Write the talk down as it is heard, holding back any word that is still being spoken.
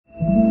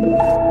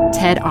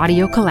TED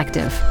Audio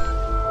Collective.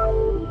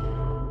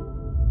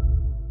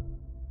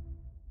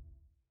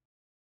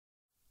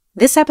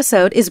 This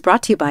episode is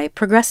brought to you by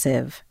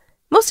Progressive.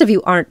 Most of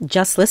you aren't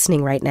just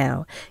listening right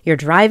now. You're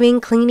driving,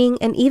 cleaning,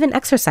 and even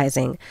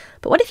exercising.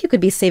 But what if you could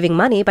be saving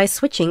money by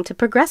switching to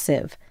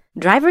Progressive?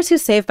 Drivers who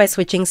save by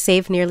switching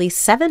save nearly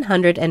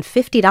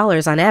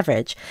 $750 on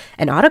average,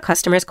 and auto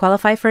customers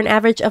qualify for an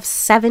average of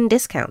 7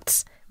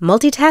 discounts.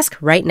 Multitask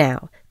right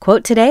now.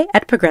 Quote today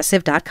at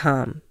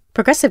Progressive.com.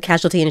 Progressive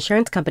Casualty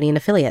Insurance Company and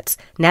Affiliates.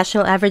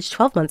 National average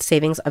 12-month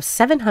savings of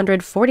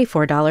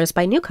 $744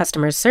 by new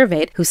customers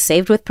surveyed who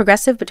saved with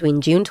Progressive between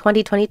June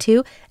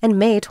 2022 and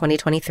May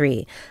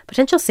 2023.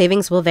 Potential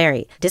savings will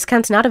vary.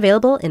 Discounts not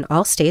available in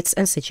all states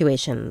and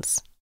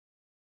situations.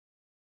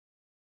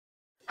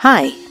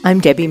 Hi, I'm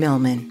Debbie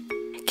Millman.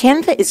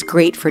 Canva is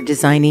great for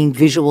designing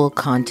visual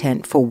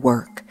content for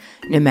work,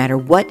 no matter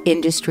what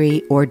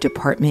industry or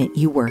department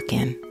you work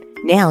in.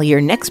 Now, your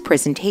next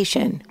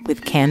presentation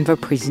with Canva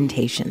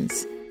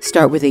Presentations.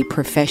 Start with a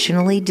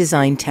professionally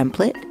designed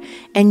template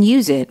and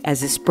use it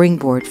as a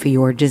springboard for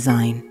your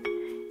design.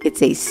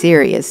 It's a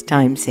serious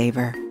time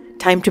saver.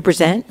 Time to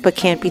present but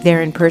can't be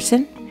there in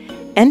person?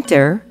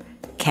 Enter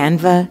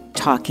Canva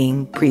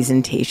Talking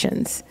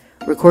Presentations.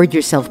 Record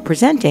yourself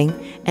presenting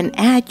and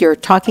add your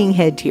talking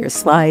head to your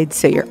slides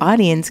so your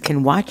audience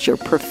can watch your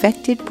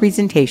perfected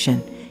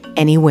presentation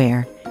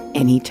anywhere,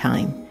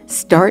 anytime.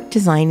 Start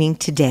designing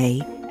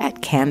today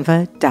at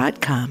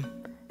canva.com.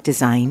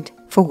 Designed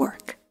for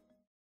work.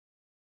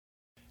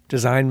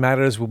 Design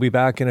Matters will be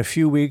back in a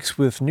few weeks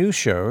with new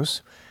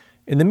shows.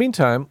 In the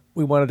meantime,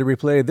 we wanted to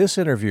replay this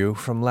interview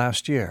from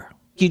last year.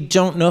 You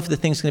don't know if the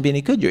thing's going to be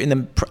any good. You're in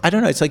the, I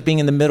don't know, it's like being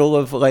in the middle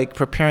of like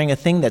preparing a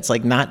thing that's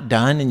like not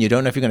done, and you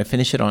don't know if you're going to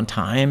finish it on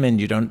time, and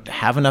you don't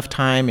have enough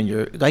time, and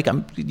you're like,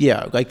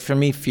 like for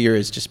me, fear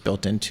is just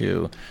built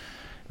into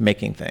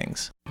making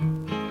things.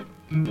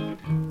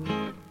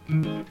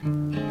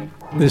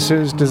 This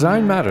is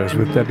Design Matters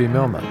with Debbie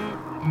Millman.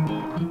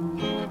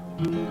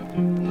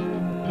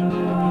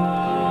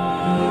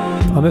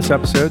 On this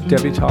episode,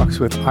 Debbie talks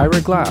with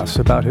Ira Glass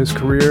about his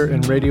career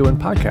in radio and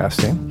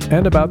podcasting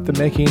and about the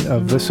making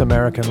of This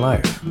American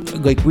Life.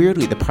 Like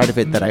weirdly, the part of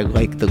it that I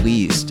like the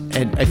least,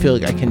 and I feel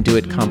like I can do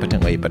it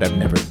competently, but I've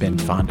never been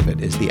fond of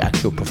it, is the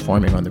actual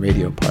performing on the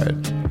radio part.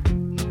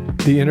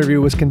 The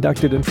interview was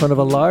conducted in front of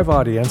a live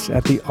audience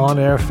at the On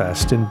Air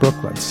Fest in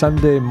Brooklyn,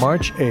 Sunday,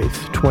 March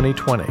 8th,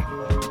 2020.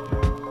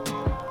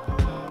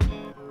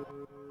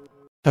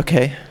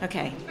 Okay.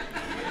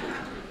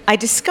 I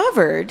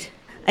discovered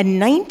a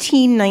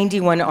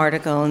 1991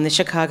 article in the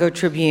Chicago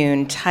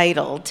Tribune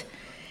titled,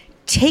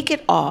 "Take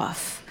It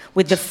Off,"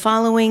 with the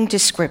following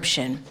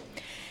description.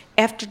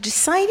 After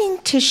deciding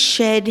to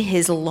shed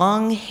his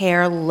long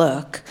hair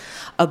look,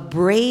 a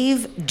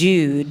brave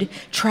dude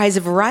tries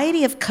a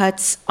variety of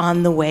cuts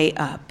on the way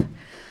up.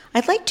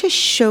 I'd like to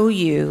show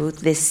you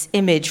this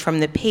image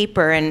from the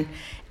paper and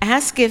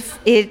ask if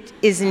it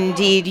is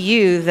indeed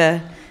you,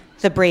 the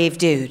brave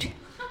dude.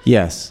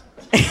 Yes.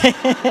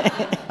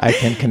 I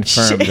can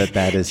confirm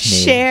that is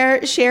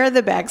me. Share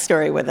the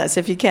backstory with us,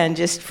 if you can,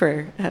 just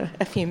for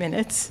a few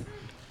minutes.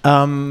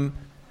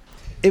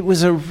 It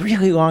was a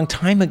really long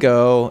time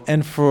ago,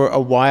 and for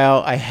a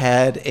while I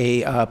had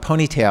a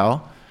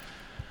ponytail,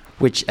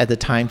 which at the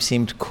time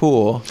seemed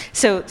cool.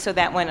 So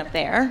that one up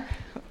there,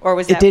 or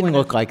was that? It didn't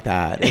look like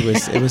that.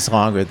 It was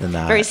longer than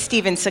that. Very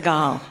Steven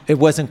Seagal. It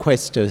wasn't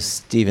quite so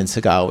Steven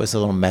Seagal. It was a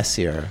little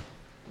messier.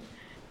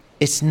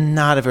 It's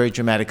not a very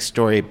dramatic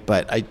story,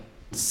 but at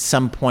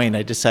some point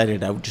I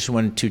decided I just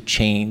wanted to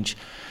change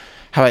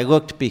how I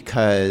looked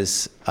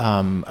because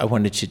I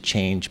wanted to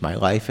change my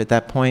life at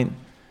that point.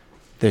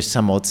 There's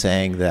some old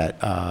saying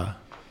that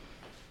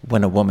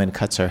when a woman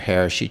cuts her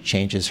hair, she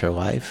changes her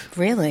life.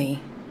 Really?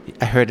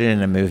 I heard it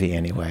in a movie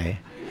anyway.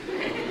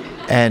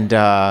 And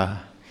I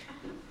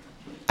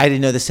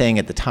didn't know the saying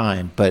at the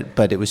time,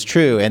 but it was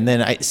true. And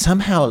then I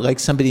somehow, like,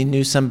 somebody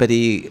knew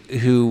somebody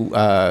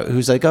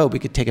who's like, oh, we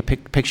could take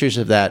pictures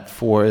of that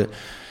for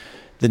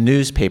the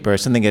newspaper,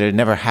 something that had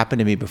never happened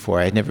to me before.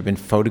 I had never been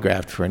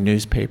photographed for a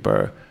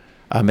newspaper.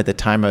 At the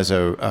time, I was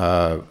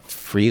a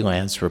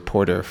freelance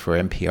reporter for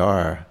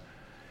NPR.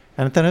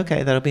 And I thought,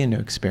 okay, that'll be a new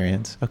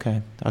experience.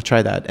 Okay, I'll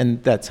try that.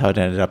 And that's how it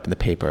ended up in the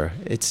paper.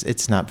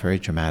 It's not very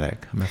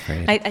dramatic, I'm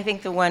afraid. I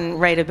think the one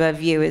right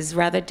above you is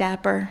rather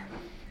dapper.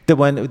 The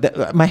one,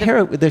 my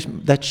hair, there's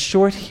that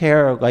short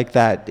hair like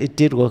that, it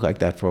did look like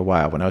that for a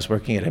while when I was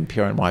working at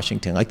NPR in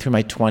Washington. Like through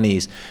my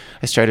 20s,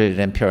 I started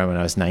at NPR when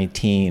I was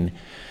 19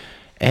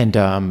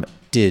 and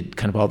did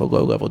kind of all the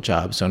low-level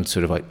jobs on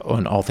sort of like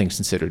on All Things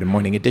Considered and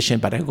Morning Edition,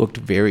 but I looked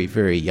very,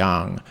 very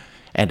young.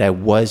 And I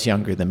was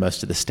younger than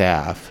most of the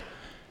staff.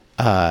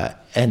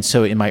 And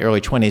so in my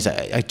early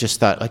 20s, I just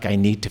thought, like, I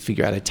need to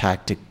figure out a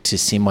tactic to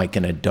seem like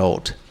an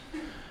adult.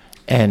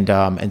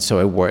 And so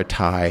I wore a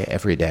tie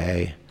every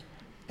day.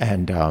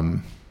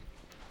 And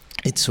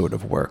it sort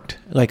of worked.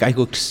 Like, I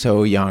looked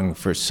so young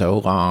for so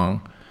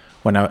long.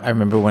 I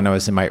remember when I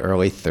was in my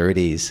early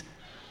 30s,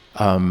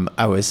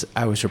 I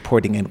was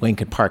reporting in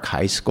Lincoln Park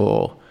High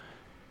School,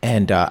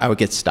 and I would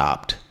get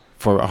stopped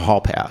for a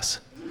hall pass.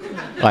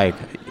 Like,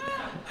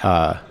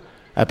 I'd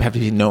have to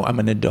be, no, I'm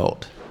an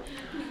adult.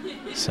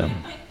 So.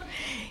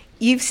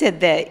 You've said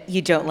that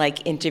you don't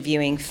like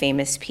interviewing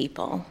famous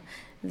people,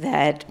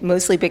 that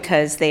mostly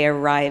because they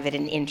arrive at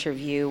an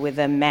interview with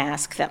a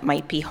mask that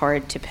might be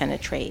hard to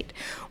penetrate.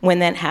 When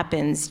that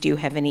happens, do you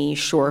have any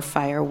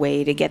surefire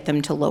way to get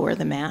them to lower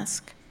the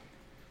mask?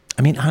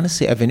 I mean,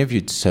 honestly, I've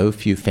interviewed so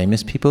few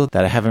famous people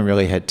that I haven't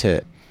really had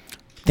to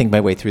think my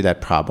way through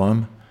that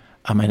problem.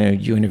 I know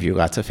you interview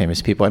lots of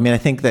famous people. I mean, I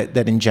think that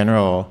in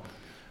general,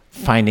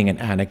 finding an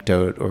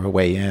anecdote or a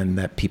way in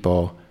that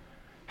people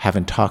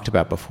haven't talked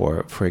about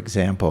before, for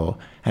example,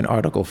 an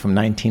article from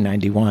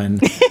 1991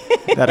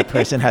 that a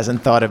person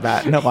hasn't thought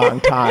about in a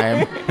long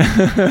time.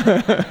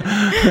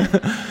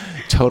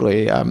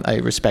 Totally, I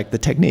respect the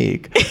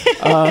technique.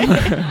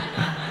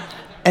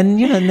 And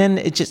then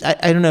it just,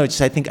 I don't know, I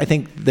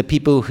think the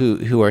people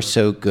who are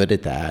so good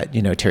at that,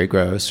 Terry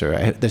Gross,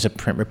 or there's a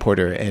print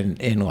reporter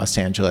in Los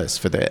Angeles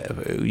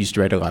who used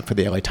to write a lot for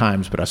the LA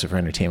Times, but also for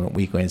Entertainment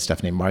Weekly and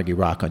stuff, named Margie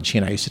Rock. And she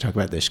and I used to talk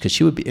about this because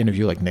she would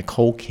interview like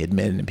Nicole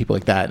Kidman and people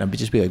like that, and I would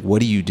just be like, what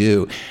do you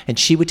do? And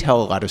she would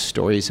tell a lot of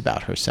stories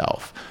about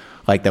herself,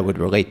 like that would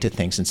relate to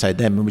things inside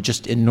them, and were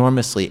just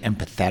enormously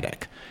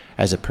empathetic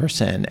as a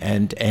person,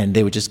 and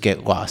they would just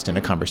get lost in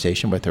a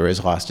conversation with her,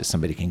 as lost as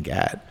somebody can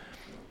get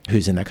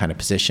who's in that kind of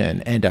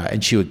position,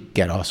 and she would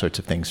get all sorts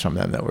of things from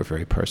them that were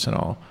very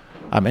personal,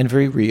 and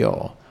very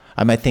real.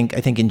 I think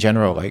in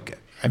general,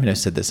 I've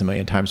said this a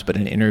million times, but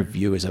an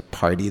interview is a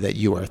party that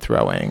you are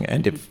throwing,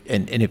 and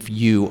if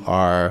you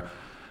are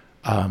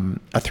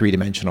a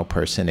three-dimensional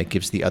person, it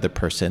gives the other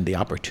person the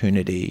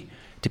opportunity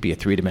to be a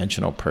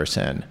three-dimensional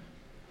person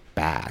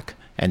back.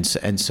 And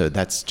so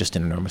that's just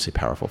an enormously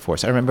powerful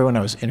force. I remember when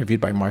I was interviewed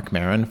by Mark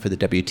Maron for the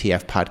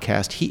WTF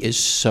podcast, he is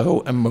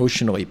so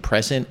emotionally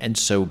present and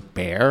so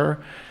bare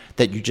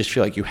that you just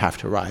feel like you have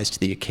to rise to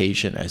the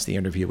occasion as the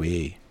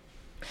interviewee.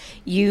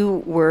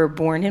 You were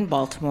born in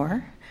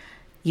Baltimore.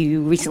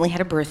 You recently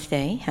had a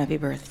birthday. Happy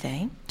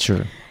birthday.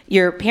 Sure.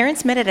 Your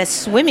parents met at a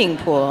swimming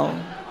pool.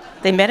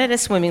 They met at a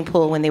swimming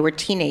pool when they were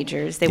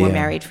teenagers. They were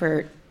married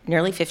for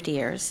nearly 50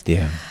 years.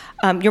 Yeah.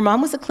 Your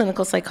mom was a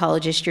clinical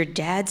psychologist. Your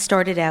dad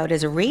started out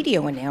as a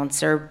radio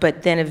announcer,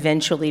 but then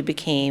eventually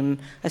became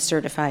a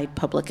certified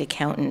public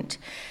accountant.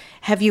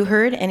 Have you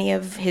heard any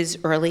of his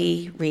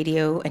early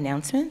radio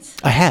announcements?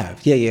 I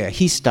have, yeah.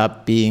 He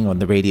stopped being on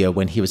the radio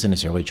when he was in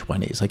his early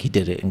 20s. Like, he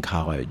did it in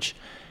college,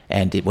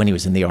 and when he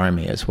was in the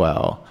Army as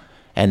well.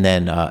 And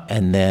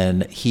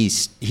then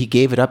he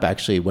gave it up,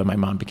 actually, when my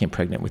mom became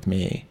pregnant with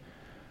me.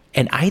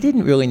 And I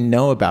didn't really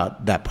know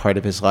about that part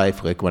of his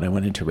life, like, when I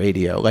went into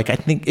radio. Like, I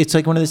think it's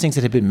like one of those things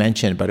that had been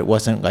mentioned, but it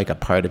wasn't like a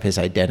part of his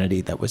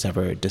identity that was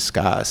ever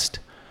discussed.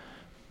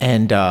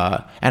 And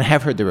I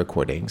have heard the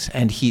recordings.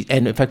 And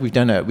in fact, we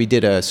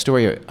did a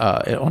story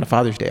on a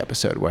Father's Day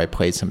episode where I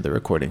played some of the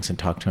recordings and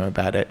talked to him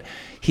about it.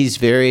 He's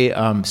very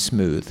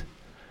smooth.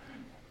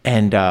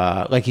 And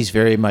he's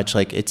very much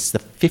like, it's the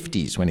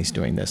 50s when he's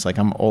doing this. Like,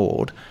 I'm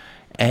old.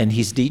 And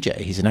he's DJ.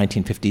 He's a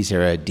 1950s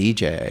era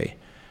DJ.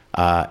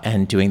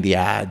 And doing the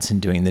ads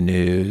and doing the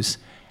news,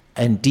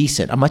 and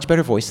decent, a much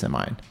better voice than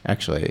mine,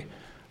 actually,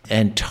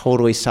 and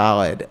totally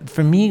solid.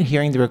 For me,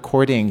 hearing the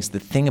recordings,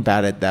 the thing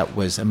about it that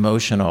was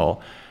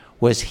emotional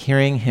was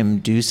hearing him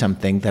do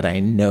something that I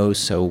know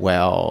so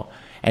well,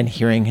 and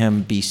hearing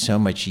him be so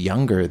much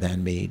younger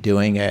than me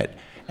doing it,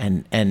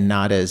 and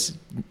not as,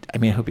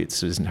 I hope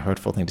this isn't a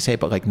hurtful thing to say,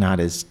 but not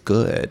as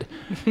good.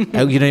 You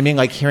know what I mean?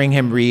 Like, hearing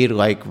him read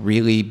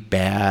really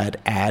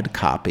bad ad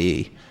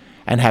copy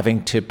and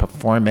having to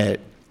perform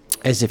it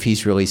as if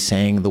he's really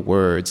saying the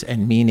words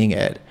and meaning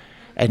it,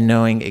 and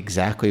knowing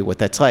exactly what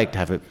that's like to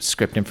have a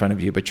script in front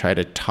of you but try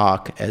to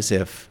talk as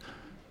if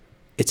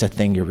it's a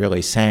thing you're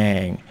really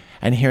saying,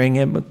 and hearing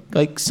him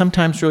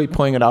sometimes really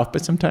pulling it off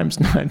but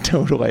sometimes not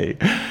totally.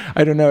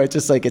 I don't know, it's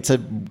just it's a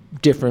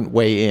different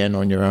way in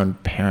on your own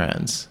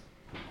parents.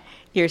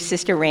 Your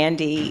sister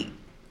Randy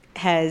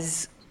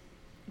has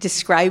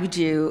described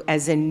you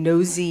as a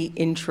nosy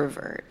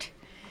introvert.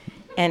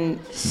 And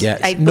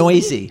yes,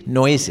 noisy. But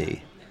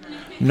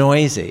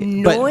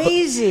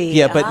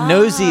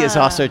nosy is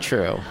also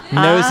true.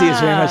 Nosy is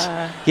very much.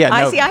 Yeah,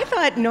 I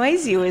thought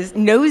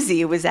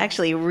nosy was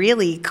actually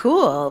really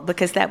cool,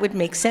 because that would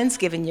make sense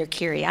given your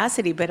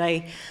curiosity. But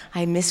I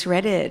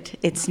misread it.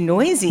 It's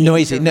noisy.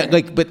 Noisy,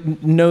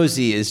 but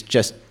nosy is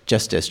just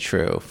as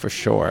true for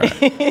sure.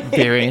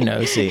 Very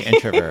nosy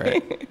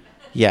introvert.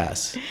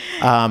 Yes.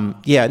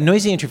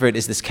 Noisy introvert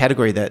is this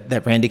category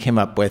that Randy came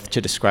up with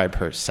to describe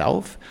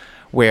herself,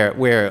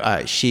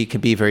 where she can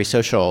be very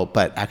social,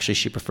 but actually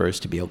she prefers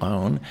to be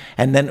alone.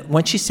 And then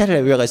when she said it,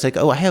 I realized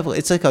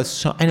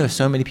I know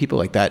so many people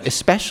like that,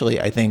 especially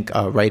I think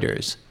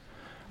writers.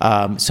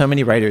 So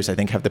many writers I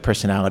think have the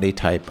personality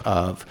type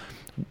of,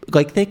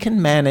 they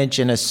can manage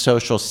in a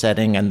social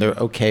setting and they're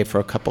okay for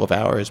a couple of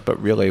hours,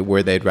 but really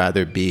where they'd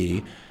rather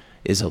be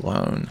is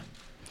alone.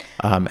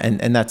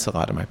 And that's a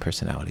lot of my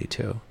personality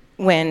too.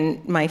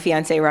 When my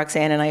fiancée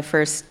Roxanne and I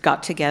first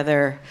got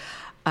together,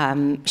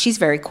 she's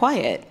very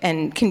quiet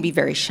and can be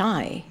very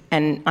shy,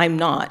 and I'm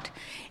not.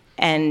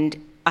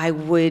 And I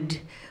would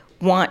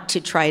want to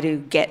try to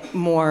get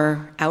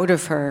more out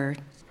of her,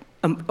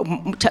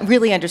 to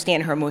really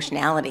understand her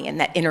emotionality and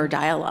that inner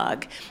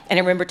dialogue. And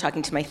I remember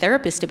talking to my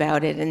therapist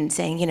about it and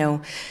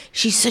saying,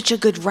 she's such a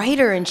good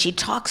writer and she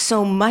talks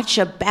so much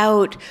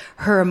about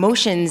her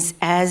emotions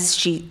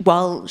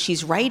while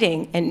she's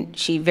writing. And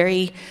she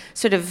very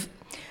sort of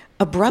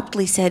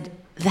abruptly said,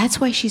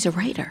 that's why she's a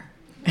writer.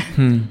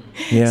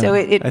 Yeah. So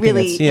it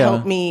really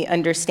helped me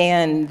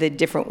understand the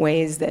different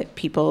ways that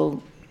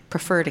people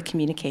prefer to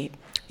communicate.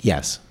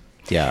 Yes.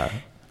 Yeah.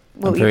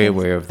 I'm very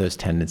aware of those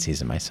tendencies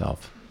in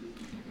myself.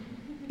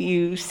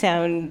 You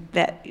sound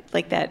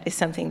like that is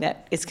something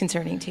that is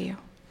concerning to you.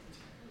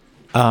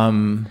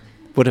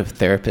 What a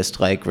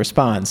therapist-like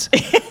response.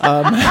 Couldn't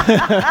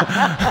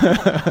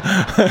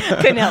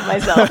help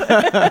myself.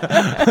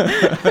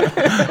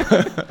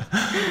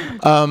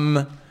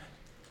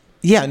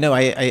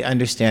 I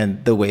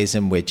understand the ways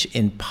in which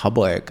in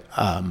public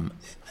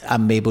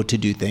I'm able to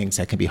do things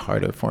that can be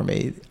harder for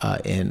me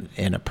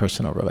in a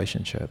personal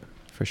relationship,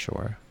 for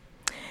sure.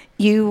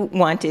 You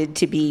wanted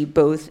to be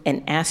both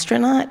an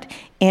astronaut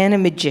and a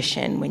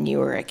magician when you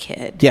were a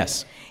kid.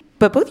 Yes.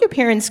 But both your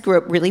parents grew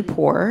up really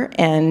poor,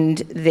 and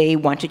they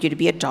wanted you to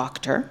be a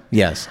doctor.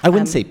 Yes. I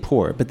wouldn't say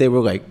poor, but they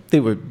were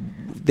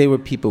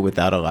people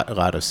without a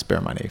lot of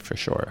spare money, for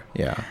sure.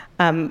 Yeah.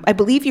 I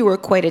believe you were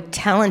quite a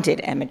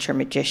talented amateur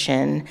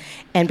magician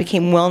and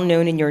became well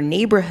known in your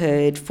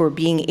neighborhood for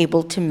being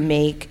able to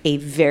make a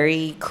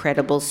very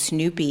credible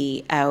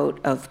Snoopy out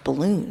of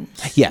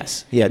balloons.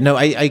 Yes. Yeah. No,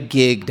 I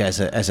gigged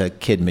as a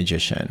kid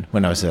magician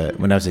when I was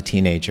a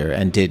teenager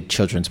and did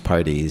children's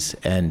parties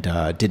and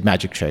did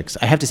magic tricks.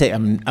 I have to say,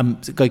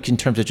 I'm like in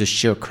terms of just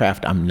sheer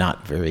craft, I'm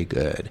not very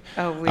good.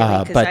 Oh,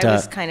 really? Because I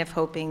was kind of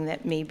hoping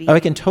that maybe. Oh,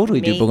 I can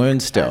totally do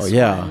balloons still.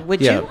 Yeah.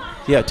 Would you?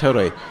 Yeah,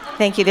 totally.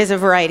 Thank you. There's a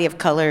variety of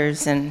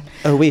colors and.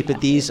 Oh wait, but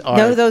these are.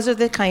 No, those are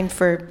the kind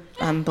for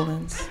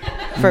balloons,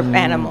 for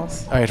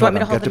animals. All right, do you want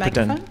me to hold the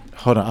microphone?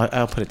 Hold on,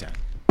 I'll put it down.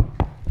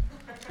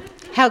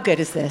 How good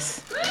is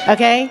this?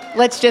 Okay,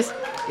 let's just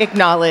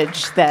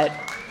acknowledge that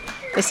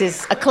this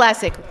is a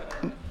classic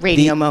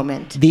radio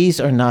moment. These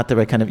are not the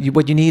right kind of.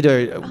 What you need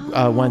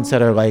are ones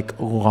that are like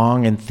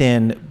long and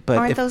thin. But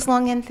aren't those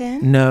long and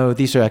thin? No,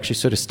 these are actually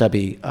sort of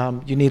stubby.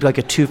 You need like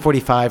a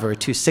 245 or a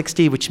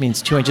 260, which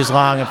means 2 inches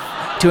long, and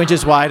 2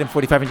 inches wide, and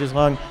 45 inches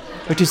long.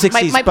 Or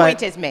 260s. My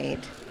point is made.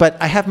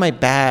 But I have my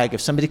bag.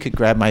 If somebody could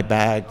grab my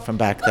bag from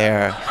back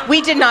there.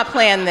 We did not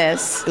plan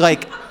this.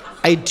 Like,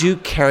 I do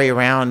carry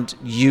around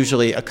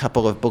usually a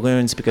couple of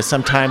balloons because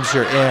sometimes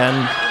you're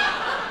in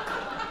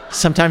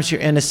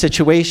a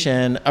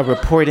situation, a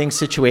reporting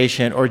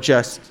situation, or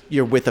just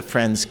you're with a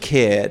friend's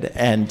kid,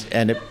 and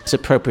it's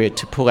appropriate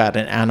to pull out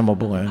an animal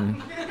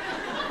balloon.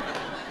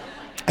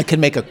 I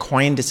can make a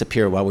coin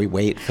disappear while we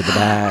wait for the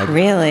bag.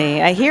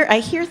 Really? I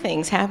hear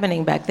things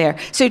happening back there.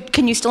 So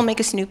can you still make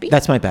a Snoopy?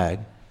 That's my bag.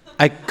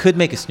 I could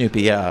make a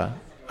Snoopy, yeah.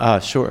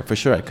 Sure, for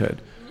sure I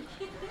could.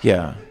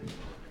 Yeah.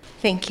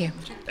 Thank you.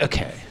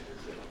 Okay.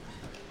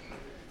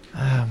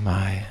 Oh,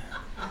 my.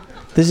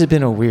 This has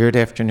been a weird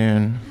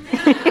afternoon.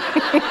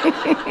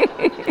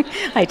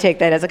 I take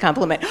that as a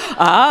compliment.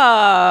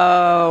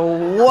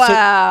 Oh,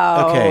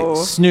 wow. Okay,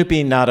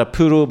 Snoopy, not a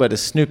poodle, but a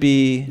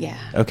Snoopy. Yeah.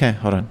 Okay,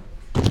 hold on.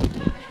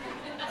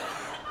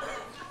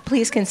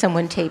 Please, can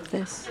someone tape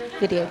this?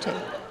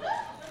 Videotape.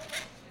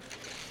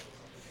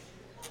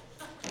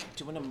 Do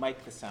you want to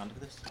mic the sound of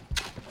this?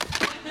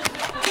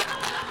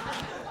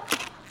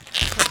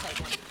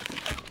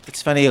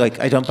 It's funny, like,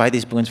 I don't buy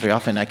these balloons very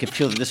often. I can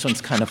feel that this one's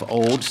kind of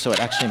old, so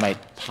it actually might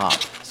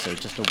pop. So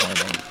just a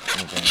warning in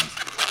advance.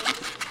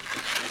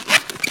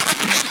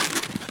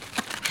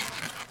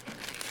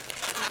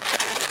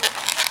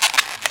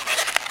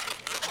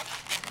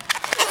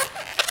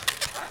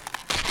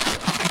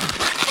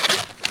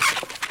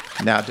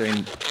 Now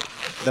doing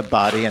the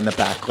body and the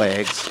back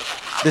legs.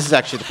 This is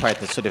actually the part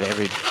that sort of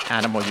every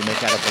animal you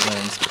make out of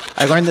balloons.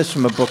 I learned this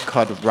from a book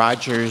called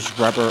Roger's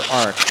Rubber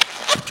Ark.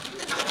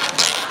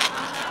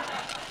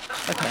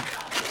 Okay.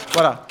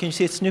 Voila. Can you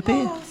see it, Snoopy?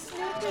 Oh,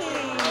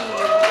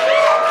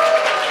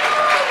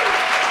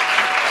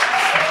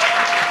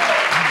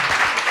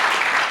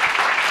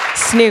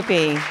 Snoopy.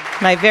 Snoopy,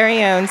 my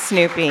very own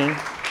Snoopy,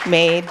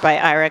 made by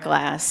Ira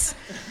Glass.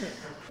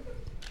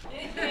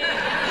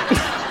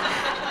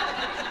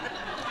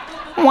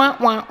 Wah,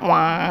 wah,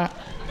 wah.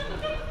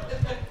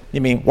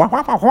 You mean wah,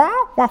 wah, wah, wah,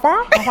 wah,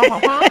 wah, wah,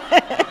 wah.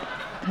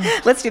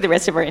 Let's do the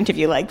rest of our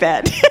interview like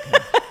that.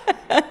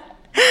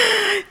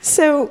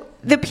 So,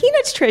 The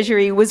Peanuts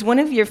Treasury was one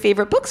of your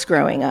favorite books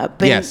growing up.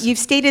 But yes. You've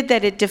stated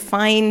that it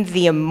defined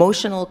the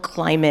emotional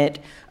climate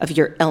of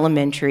your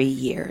elementary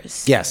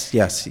years. Yes.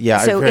 Yeah.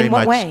 So in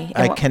what way?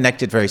 I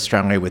connected very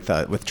strongly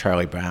with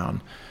Charlie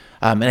Brown.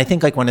 And I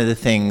think like one of the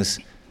things,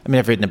 I mean,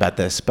 I've written about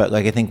this, but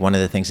like I think one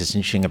of the things that's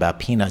interesting about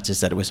Peanuts is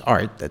that it was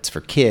art that's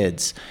for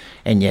kids,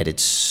 and yet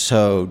it's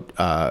so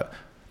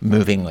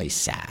movingly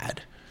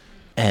sad.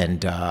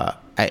 And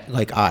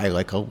like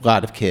a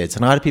lot of kids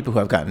and a lot of people who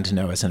I've gotten to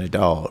know as an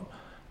adult,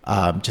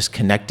 just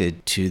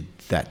connected to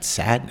that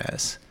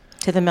sadness.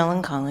 To the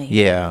melancholy.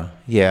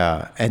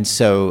 Yeah. And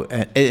so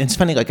it's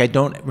funny, like I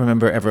don't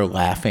remember ever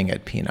laughing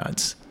at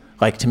Peanuts.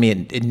 Like to me,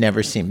 it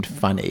never seemed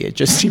funny. It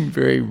just seemed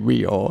very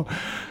real.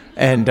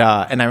 And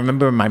I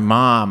remember my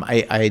mom,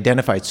 I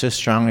identified so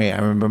strongly. I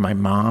remember my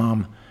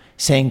mom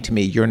saying to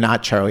me, "You're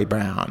not Charlie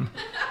Brown."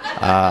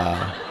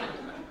 Yeah.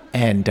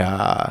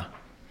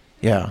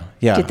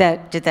 Did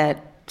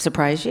that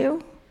surprise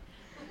you?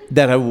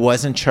 That I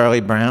wasn't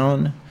Charlie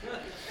Brown?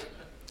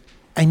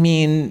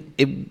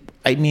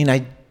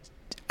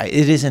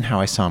 It isn't how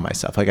I saw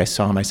myself. Like I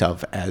saw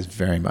myself as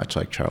very much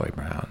like Charlie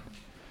Brown.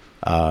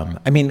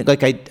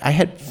 Like I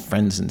had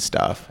friends and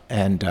stuff,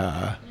 and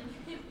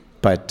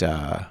but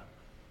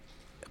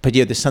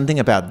yeah, there's something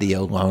about the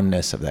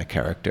aloneness of that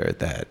character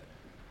that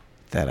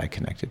I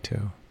connected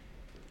to.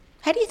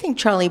 How do you think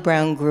Charlie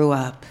Brown grew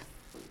up?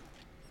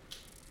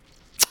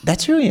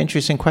 That's a really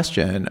interesting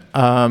question.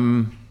 I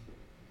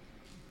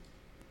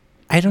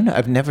don't know.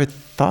 I've never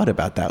thought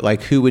about that.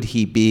 Like, who would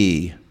he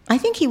be? I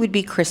think he would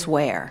be Chris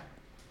Ware.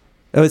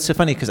 Oh, it's so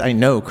funny because I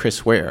know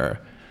Chris Ware.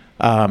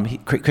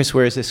 Chris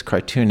Ware is this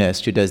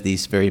cartoonist who does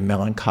these very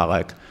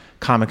melancholic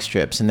comic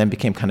strips and then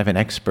became kind of an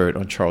expert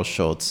on Charles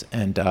Schulz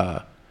and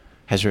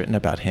has written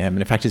about him.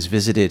 And in fact, has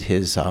visited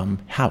his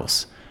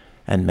house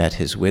and met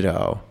his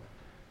widow.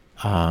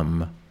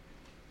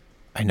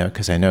 I know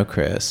because I know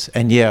Chris.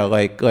 And yeah,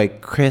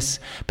 like Chris.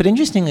 But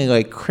interestingly,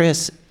 like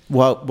Chris,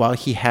 while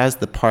he has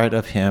the part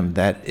of him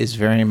that is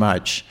very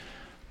much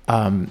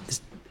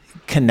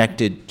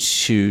connected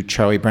to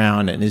Charlie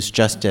Brown and is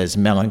just as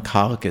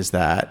melancholic as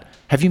that.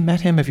 Have you met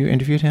him? Have you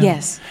interviewed him?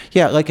 Yes.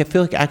 Yeah, like I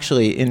feel like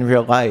actually in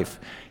real life,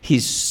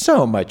 he's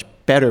so much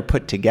better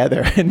put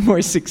together and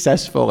more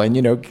successful and,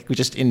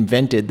 just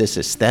invented this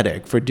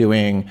aesthetic for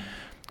doing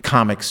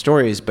comic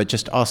stories, but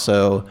just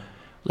also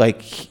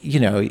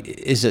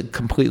is a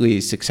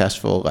completely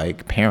successful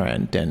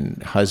parent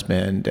and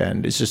husband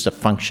and is just a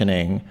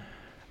functioning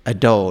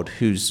adult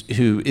who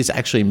is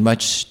actually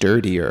much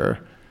sturdier,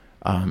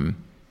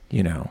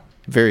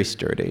 very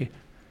sturdy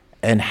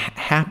and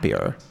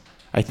happier,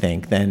 I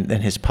think, than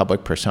his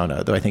public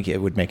persona, though I think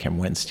it would make him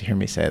wince to hear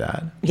me say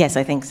that. Yes,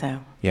 I think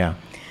so. Yeah.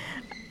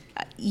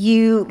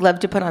 You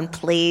loved to put on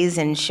plays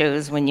and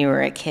shows when you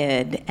were a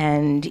kid,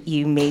 and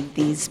you made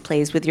these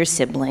plays with your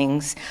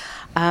siblings.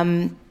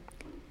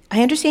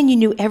 I understand you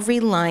knew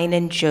every line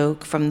and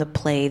joke from the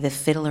play The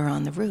Fiddler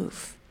on the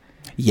Roof.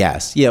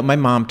 Yes. Yeah, my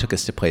mom took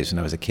us to plays when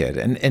I was a kid.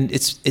 And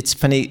it's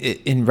funny,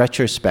 in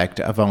retrospect,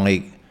 I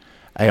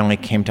only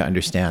came to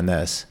understand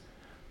this,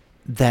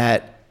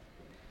 that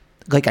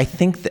I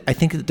think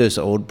that those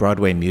old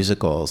Broadway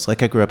musicals,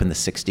 I grew up in the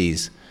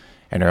 60s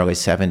and early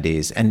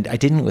 70s, and I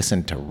didn't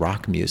listen to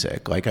rock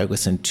music. I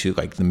listened to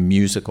the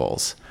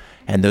musicals,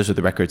 and those were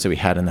the records that we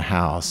had in the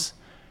house.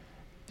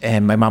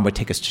 And my mom would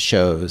take us to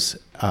shows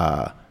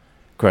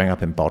growing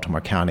up in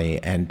Baltimore County,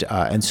 and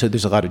so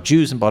there's a lot of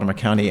Jews in Baltimore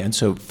County, and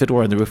so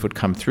Fiddler on the Roof would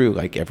come through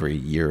every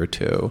year or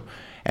two.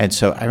 And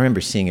so I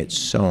remember seeing it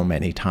so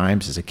many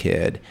times as a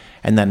kid,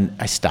 and then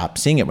I stopped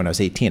seeing it when I was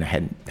 18. I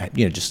hadn't,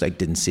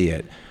 didn't see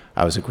it.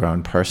 I was a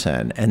grown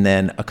person. And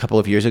then a couple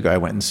of years ago, I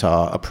went and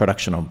saw a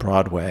production on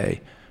Broadway,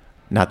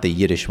 not the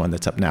Yiddish one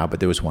that's up now, but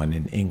there was one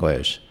in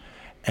English.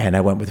 And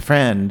I went with a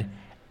friend,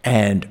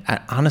 and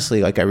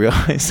honestly, I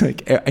realized,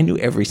 I knew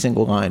every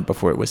single line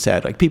before it was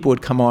said. People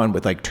would come on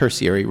with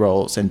tertiary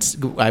roles, and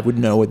I would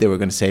know what they were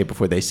going to say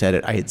before they said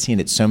it. I had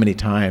seen it so many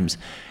times,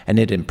 and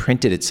it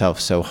imprinted itself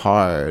so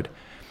hard.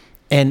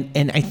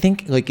 And I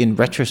think, in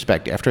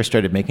retrospect, after I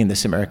started making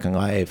This American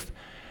Life,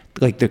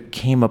 there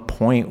came a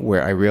point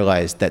where I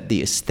realized that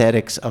the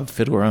aesthetics of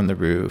Fiddler on the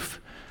Roof,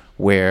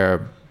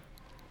 where,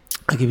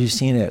 if you've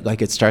seen it,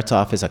 it starts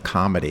off as a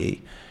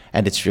comedy,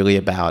 and it's really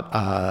about,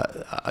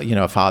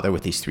 a father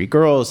with these three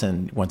girls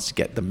and wants to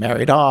get them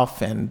married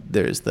off, and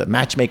there's the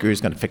matchmaker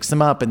who's going to fix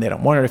them up, and they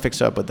don't want her to fix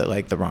her up with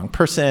the wrong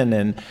person,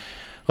 and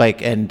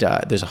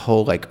there's a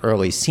whole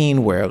early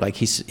scene where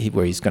he's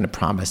going to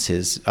promise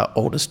his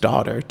oldest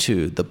daughter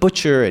to the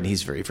butcher, and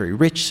he's very, very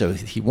rich, so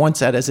he wants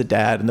that as a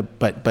dad. And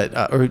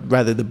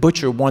the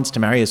butcher wants to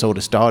marry his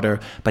oldest daughter,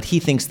 but he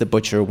thinks the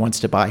butcher wants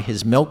to buy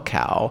his milk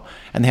cow,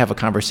 and they have a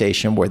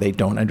conversation where they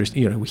don't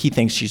understand. He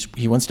thinks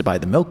he wants to buy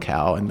the milk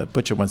cow, and the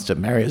butcher wants to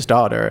marry his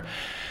daughter.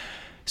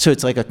 So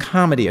it's a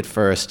comedy at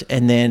first,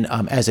 and then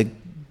as it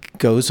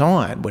goes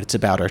on, what it's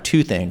about are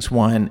two things.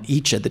 One,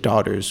 each of the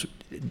daughters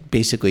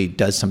basically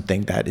does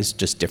something that is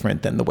just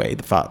different than the way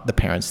the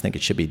parents think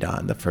it should be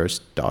done. The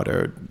first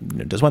daughter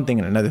does one thing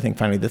and another thing.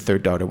 Finally, the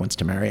third daughter wants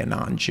to marry a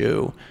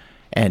non-Jew,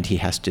 and he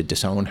has to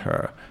disown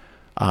her.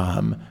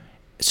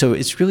 So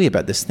it's really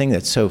about this thing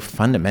that's so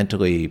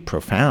fundamentally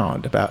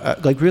profound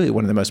about, really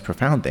one of the most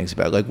profound things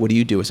about, what do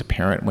you do as a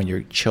parent when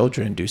your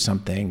children do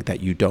something that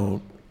you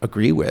don't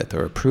agree with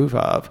or approve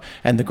of?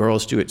 And the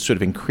girls do it sort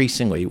of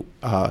increasingly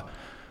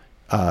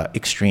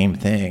extreme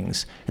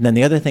things. And then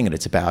the other thing that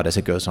it's about as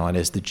it goes on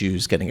is the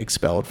Jews getting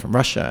expelled from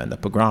Russia and the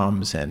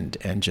pogroms and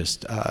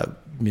just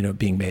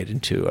being made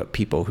into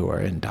people who are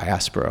in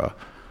diaspora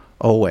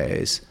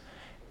always.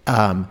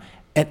 But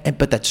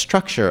that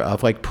structure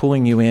of like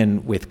pulling you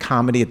in with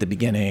comedy at the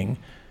beginning,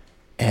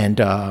 and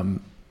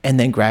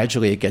then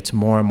gradually it gets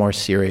more and more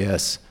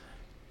serious,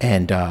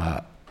 and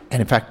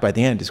in fact by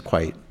the end is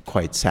quite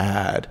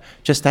sad.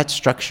 Just that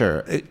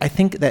structure. I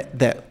think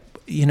that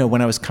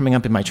when I was coming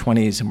up in my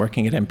 20s and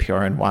working at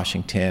NPR in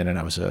Washington, and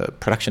I was a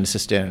production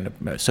assistant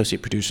and an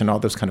associate producer and all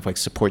those kind of like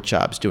support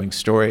jobs doing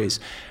stories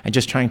and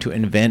just trying to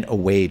invent a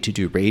way to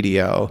do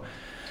radio.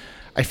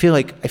 I feel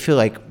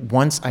like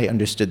once I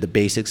understood the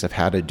basics of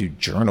how to do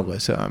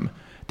journalism,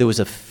 there was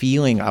a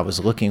feeling I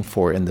was looking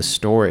for in the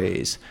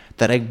stories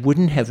that I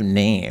wouldn't have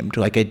named.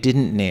 Like I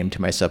didn't name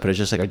to myself, but I was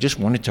just like, I just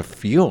wanted to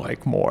feel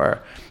like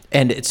more.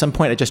 And at some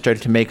point I just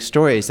started to make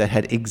stories that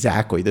had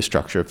exactly the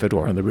structure of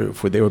Fiddler on the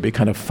Roof, where they would be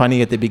kind of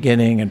funny at the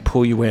beginning and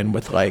pull you in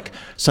with like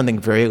something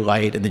very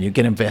light, and then you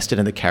get invested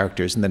in the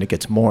characters, and then it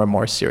gets more and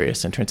more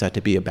serious and turns out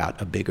to be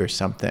about a bigger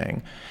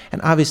something.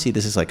 And obviously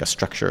this is like a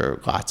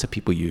structure lots of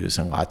people use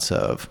and lots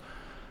of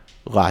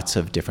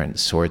different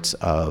sorts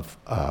of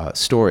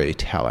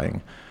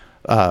storytelling.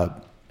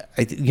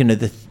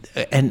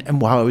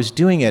 And while I was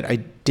doing it,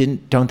 I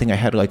don't think I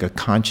had like a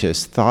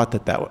conscious thought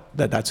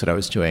that's what I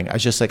was doing. I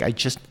was just like, I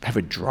just have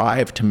a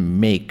drive to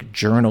make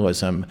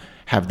journalism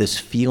have this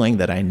feeling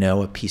that I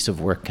know a piece of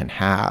work can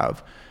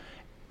have.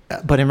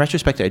 But in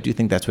retrospect, I do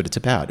think that's what it's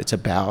about. It's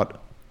about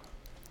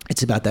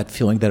that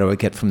feeling that I would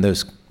get from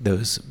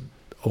those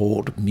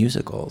old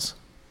musicals.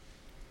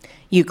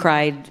 You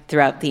cried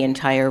throughout the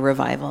entire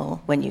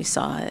revival when you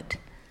saw it.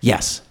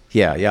 Yes.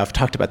 Yeah. I've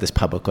talked about this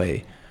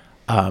publicly.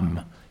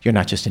 You're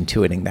not just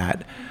intuiting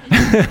that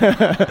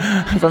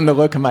from the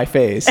look on my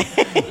face.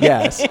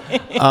 Yes.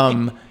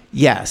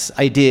 Yes,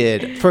 I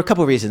did, for a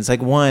couple of reasons.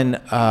 Like one,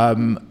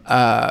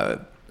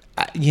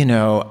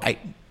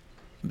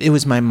 it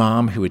was my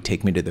mom who would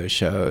take me to those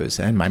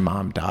shows, and my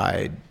mom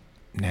died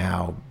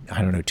now,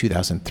 I don't know,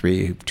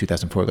 2003,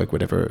 2004, like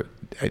whatever.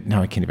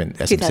 Now I can't even.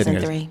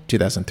 2003.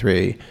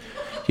 2003.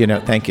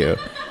 Thank you.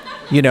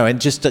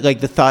 And just like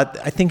the thought,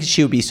 I think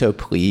she would be so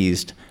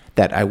pleased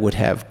that I would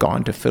have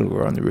gone to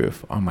Fiddler on the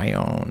Roof on my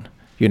own,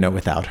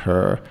 without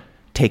her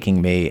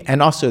taking me.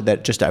 And also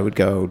that just I would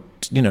go,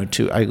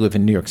 I live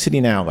in New York City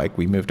now. Like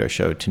we moved our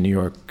show to New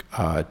York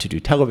to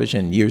do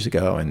television years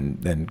ago, and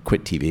then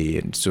quit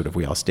TV, and sort of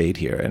we all stayed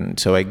here. And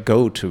so I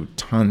go to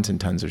tons and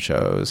tons of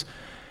shows.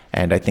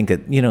 And I think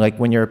that, like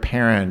when you're a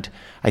parent,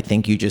 I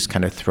think you just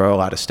kind of throw a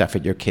lot of stuff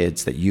at your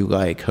kids that you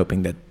like,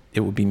 hoping that it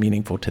will be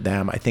meaningful to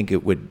them. I think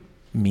it would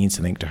mean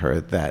something to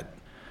her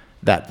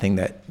that thing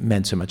that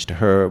meant so much to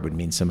her would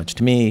mean so much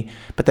to me.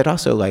 But that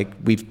also, like,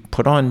 we've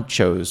put on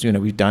shows,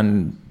 we've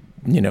done,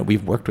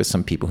 we've worked with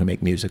some people who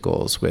make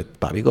musicals, with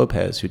Bobby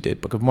Lopez, who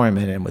did Book of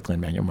Mormon, and with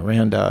Lin-Manuel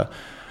Miranda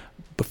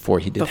before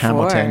he did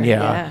Hamilton.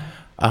 Yeah.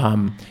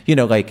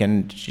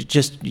 And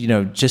just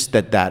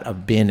that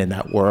I've been in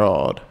that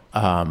world,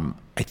 I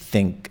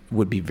think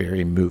would be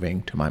very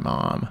moving to my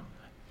mom.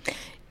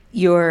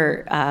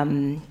 Your,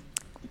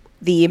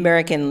 the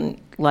American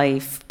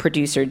Life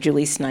producer,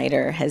 Julie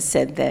Snyder, has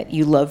said that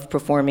you love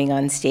performing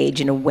on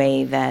stage in a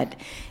way that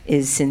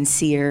is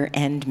sincere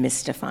and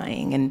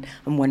mystifying. And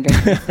I'm wondering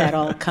if that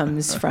all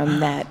comes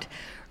from that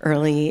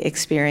early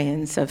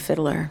experience of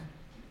Fiddler.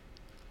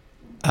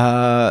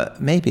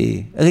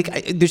 Maybe.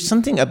 There's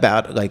something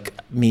about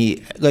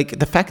me,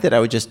 the fact that I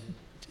would just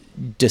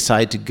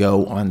decide to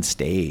go on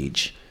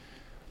stage.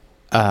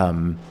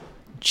 I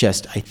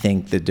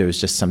think that there was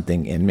just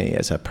something in me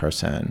as a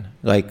person.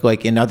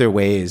 Like in other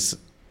ways,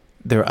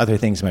 there are other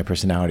things in my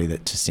personality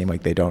that just seem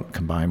like they don't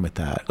combine with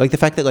that. Like the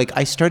fact that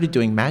I started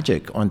doing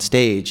magic on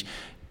stage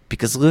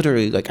because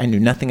literally I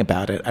knew nothing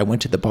about it. I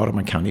went to the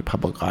Baltimore County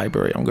Public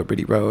Library on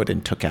Liberty Road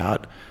and took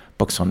out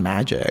books on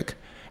magic.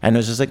 And I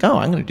was just like, oh,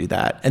 I'm going to do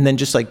that. And then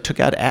just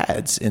took out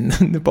ads in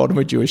the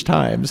Baltimore Jewish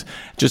Times.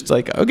 Just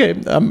okay,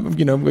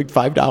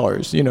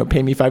 $5,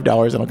 pay me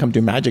 $5 and I'll come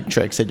do magic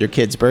tricks at your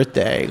kid's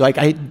birthday.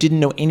 I didn't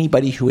know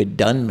anybody who had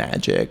done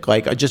magic.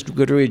 I just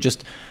literally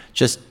just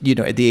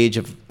at the age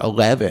of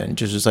 11,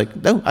 just was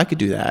oh, I could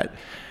do that.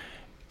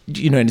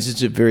 And it's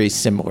just a very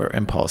similar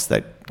impulse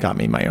that got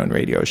me my own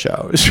radio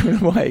show. It's sort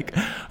of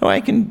oh, I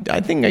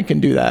think I can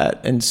do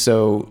that. And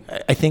so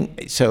I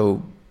think,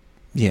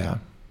 yeah.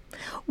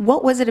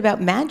 What was it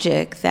about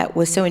magic that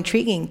was so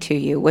intriguing to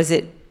you? Was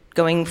it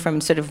going from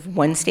sort of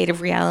one state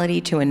of reality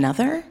to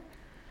another?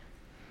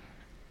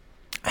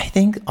 I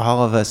think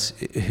all of us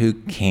who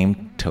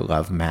came to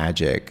love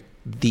magic,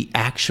 the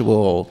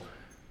actual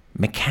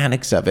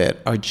mechanics of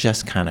it are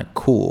just kind of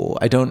cool.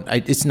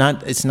 It's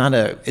not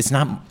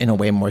in a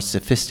way more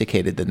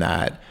sophisticated than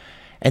that.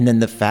 And then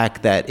the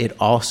fact that it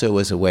also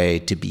was a way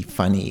to be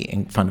funny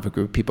in front of a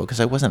group of people, because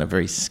I wasn't a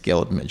very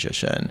skilled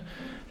magician,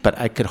 but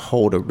I could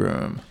hold a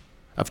room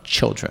of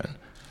children.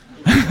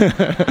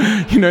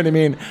 You know what I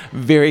mean?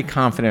 Very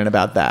confident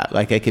about that.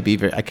 I could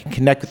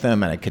connect with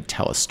them, and I could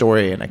tell a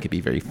story, and I could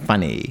be very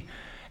funny.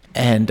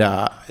 And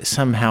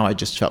somehow I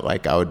just felt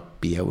like I would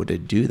be able to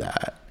do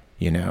that.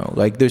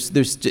 Like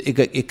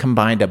it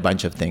combined a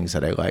bunch of things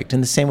that I liked,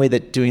 in the same way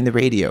that doing the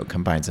radio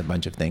combines a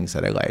bunch of things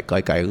that I like.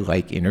 Like I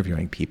like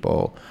interviewing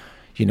people,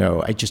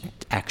 I just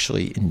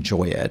actually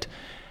enjoy it,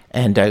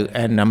 and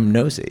I'm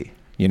nosy,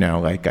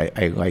 like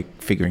I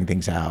like figuring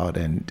things out,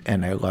 and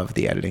I love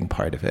the editing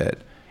part of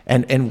it,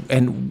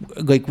 and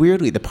like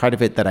weirdly the part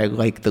of it that I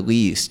like the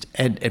least,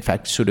 and in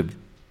fact sort of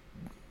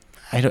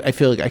I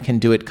feel like I can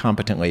do it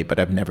competently, but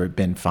I've never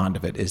been fond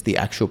of it, is the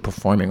actual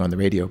performing on the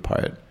radio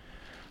part.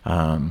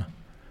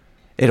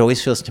 It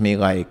always feels to me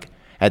like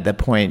at that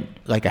point,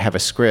 like I have a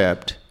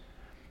script,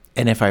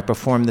 and if I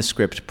perform the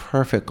script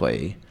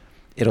perfectly,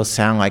 it'll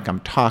sound like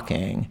I'm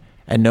talking,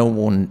 and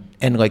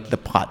and like the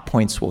plot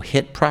points will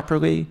hit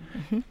properly,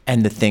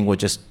 and the thing will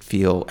just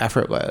feel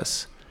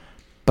effortless.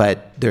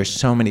 But there's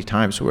so many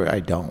times where I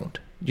don't,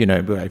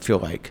 where I feel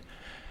like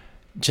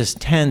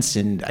just tense,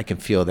 and I can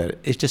feel that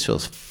it just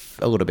feels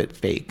a little bit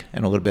fake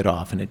and a little bit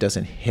off, and it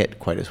doesn't hit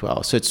quite as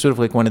well. So it's sort of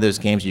like one of those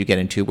games you get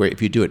into where if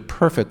you do it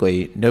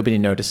perfectly, nobody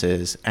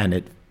notices, and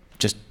it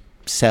just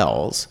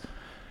sells.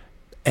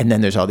 And then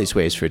there's all these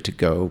ways for it to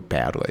go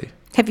badly.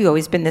 Have you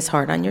always been this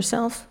hard on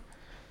yourself?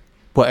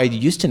 Well, I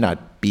used to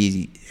not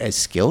be as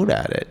skilled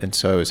at it, and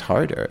so it was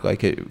harder.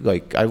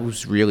 Like I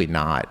was really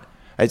not.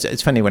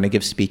 It's funny when I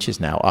give speeches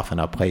now.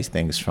 Often I'll play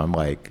things from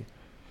like,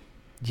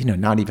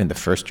 not even the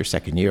first or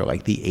second year,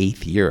 like the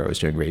 8th year I was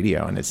doing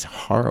radio, and it's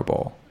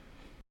horrible.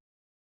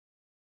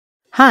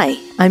 Hi,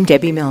 I'm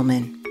Debbie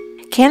Millman.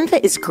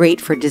 Canva is great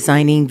for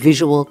designing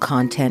visual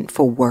content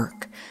for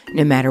work,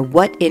 no matter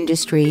what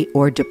industry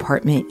or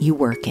department you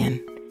work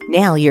in.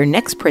 Now, your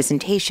next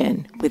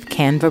presentation with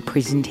Canva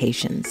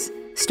Presentations.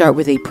 Start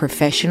with a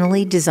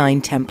professionally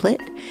designed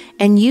template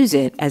and use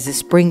it as a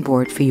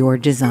springboard for your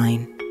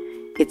design.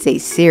 It's a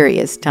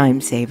serious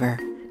time saver.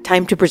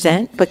 Time to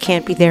present but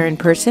can't be there in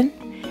person?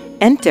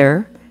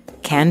 Enter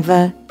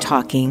Canva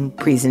Talking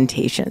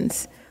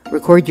Presentations.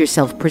 Record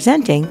yourself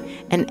presenting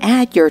and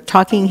add your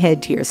talking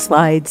head to your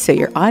slides so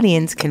your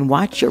audience can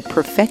watch your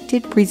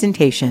perfected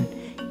presentation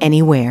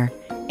anywhere,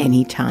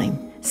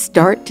 anytime.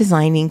 Start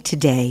designing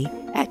today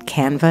at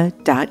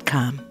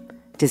canva.com.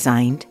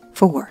 Designed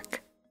for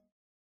work.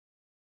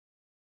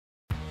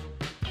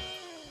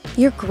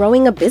 You're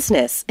growing a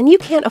business, and you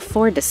can't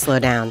afford to slow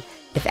down.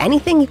 If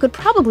anything, you could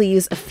probably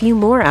use a few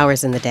more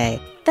hours in the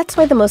day. That's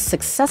why the most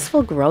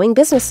successful growing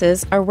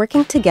businesses are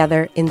working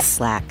together in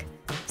Slack.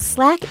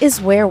 Slack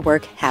is where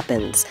work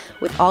happens,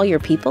 with all your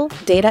people,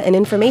 data, and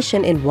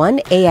information in one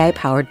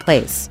AI-powered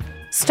place.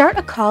 Start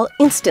a call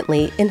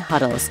instantly in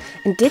huddles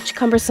and ditch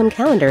cumbersome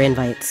calendar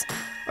invites.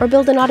 Or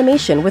build an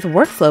automation with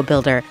Workflow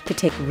Builder to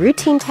take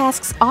routine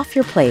tasks off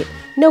your plate,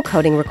 no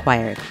coding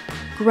required.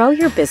 Grow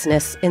your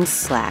business in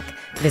Slack.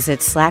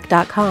 Visit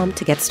slack.com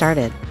to get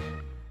started.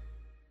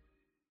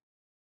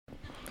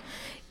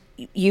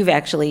 You've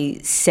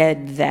actually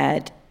said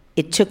that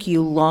it took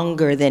you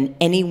longer than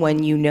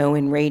anyone you know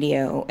in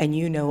radio, and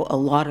you know a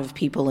lot of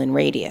people in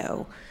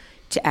radio,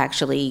 to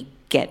actually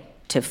get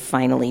to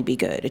finally be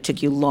good. It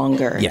took you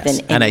longer than anyone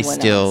else. And I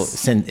still,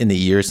 in the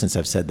years since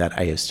I've said that,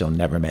 I have still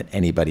never met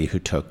anybody who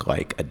took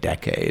like a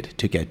decade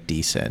to get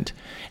decent.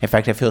 In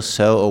fact, I feel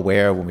so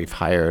aware when we've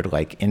hired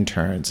like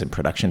interns and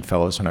production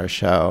fellows on our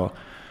show,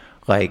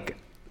 like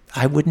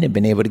I wouldn't have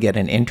been able to get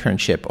an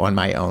internship on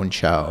my own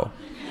show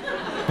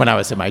when I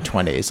was in my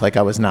 20s. Like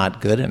I was not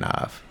good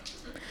enough.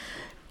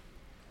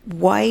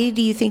 Why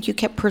do you think you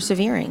kept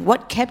persevering?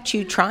 What kept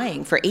you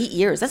trying for 8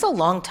 years? That's a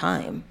long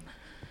time.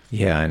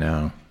 Yeah, I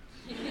know.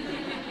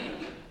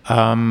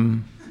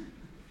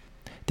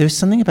 There's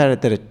something about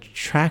it that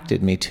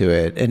attracted me to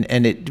it,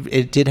 and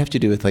it did have to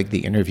do with like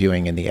the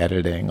interviewing and the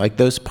editing, like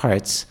those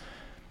parts.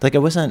 Like I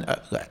wasn't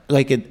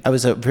I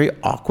was a very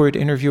awkward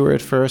interviewer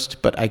at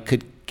first, but I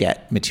could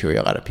get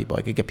material out of people.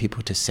 I could get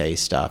people to say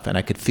stuff, and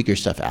I could figure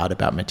stuff out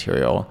about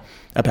material,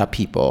 about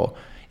people,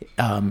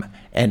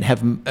 and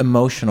have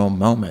emotional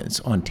moments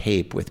on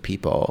tape with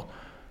people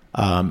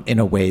in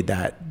a way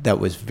that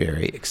was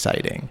very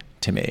exciting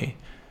to me.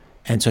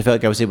 And so I felt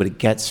like I was able to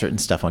get certain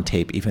stuff on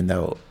tape, even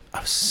though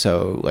I was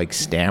so like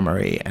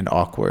stammery and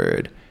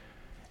awkward.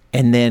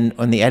 And then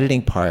on the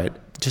editing part,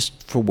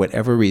 just for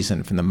whatever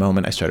reason, from the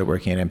moment I started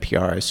working at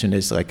NPR, as soon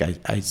as like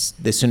as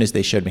soon as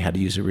they showed me how to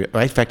use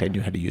in fact, I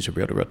knew how to use a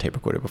reel-to-reel tape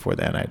recorder before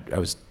then. I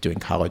was doing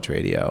college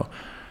radio,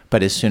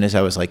 but as soon as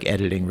I was like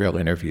editing real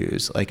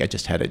interviews, like I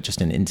just had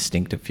an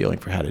instinctive feeling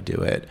for how to do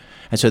it.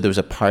 And so there was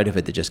a part of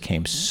it that just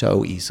came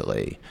so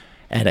easily,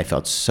 and I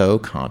felt so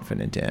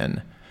confident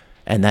in,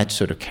 and that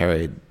sort of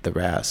carried the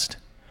rest.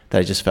 That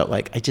I just felt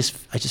like I just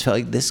felt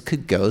like this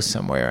could go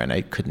somewhere, and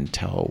I couldn't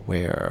tell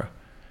where.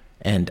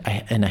 And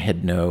I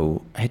had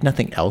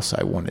nothing else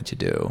I wanted to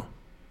do.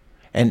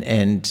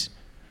 And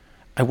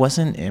I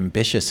wasn't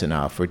ambitious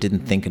enough or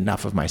didn't think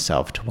enough of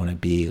myself to want to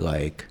be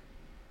like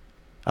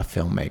a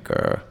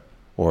filmmaker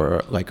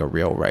or like a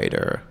real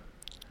writer.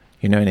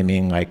 You know what I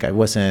mean? Like I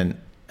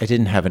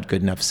didn't have a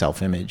good enough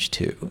self-image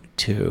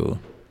to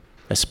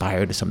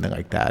aspire to something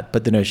like that.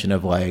 But the notion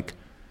of like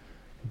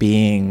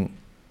being,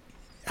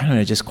 I don't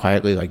know, just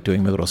quietly like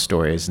doing my little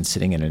stories and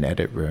sitting in an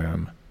edit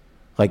room,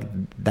 like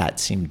that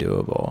seemed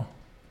doable.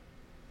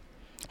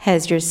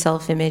 Has your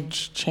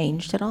self-image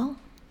changed at all?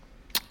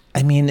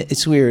 I mean,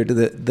 it's weird.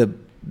 The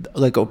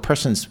like a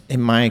person's,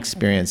 in my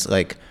experience,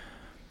 like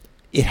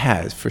it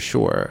has for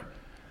sure.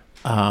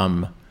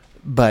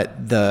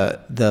 But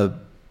the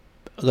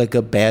like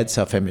a bad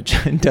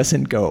self-image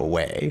doesn't go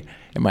away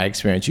in my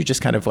experience. You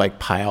just kind of like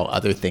pile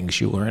other things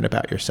you learn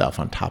about yourself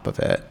on top of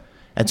it.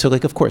 And so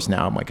like, of course,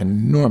 now I'm like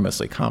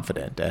enormously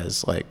confident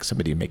as like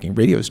somebody making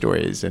radio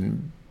stories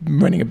and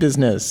running a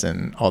business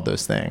and all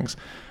those things.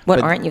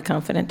 What aren't you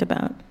confident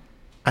about?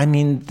 I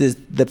mean,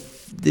 what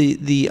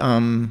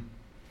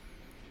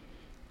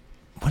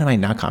am I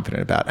not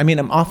confident about? I mean,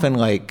 I'm often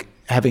like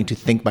having to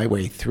think my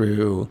way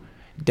through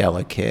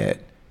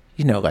delicate,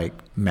 like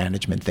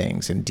management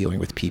things and dealing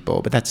with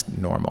people, but that's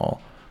normal.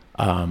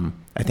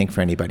 I think for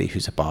anybody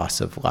who's a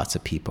boss of lots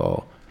of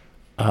people.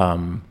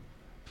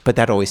 But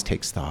that always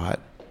takes thought.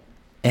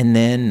 And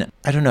then,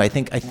 I don't know, I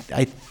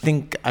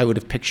think I would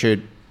have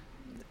pictured,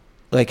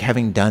 like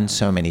having done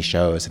so many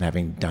shows and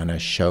having done a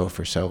show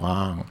for so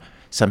long,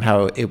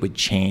 somehow it would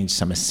change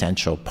some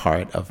essential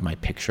part of my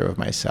picture of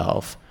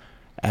myself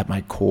at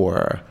my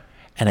core.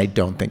 And I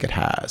don't think it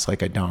has.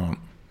 Like, I don't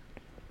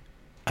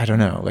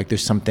know. Like,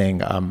 there's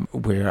something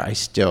where I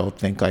still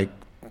think like,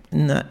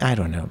 I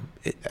don't know,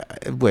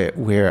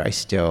 where I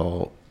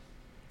still,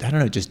 I don't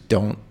know, just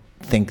don't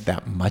think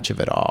that much of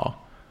it all.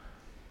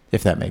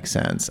 If that makes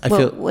sense. I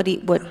feel.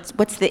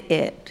 What's the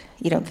it?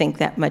 You don't think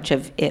that much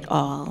of it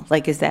all.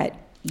 Like, is that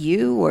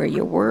you or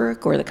your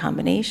work or the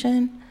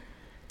combination?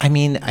 I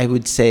mean, I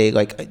would say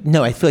like,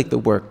 no, I feel like the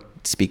work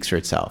speaks for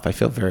itself. I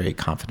feel very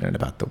confident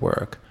about the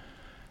work,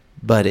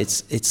 but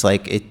it's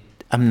like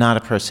I'm not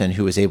a person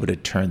who is able to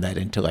turn that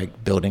into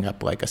like building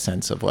up like a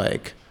sense of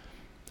like,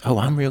 oh,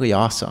 I'm really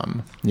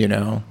awesome,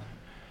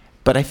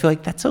 But I feel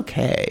like that's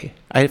okay.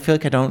 I feel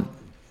like I don't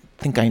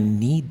think I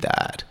need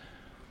that.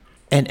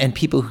 And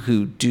people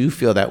who do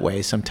feel that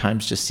way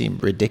sometimes just seem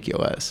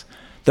ridiculous.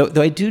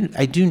 Though I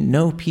do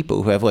know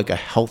people who have like a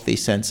healthy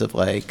sense of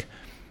like,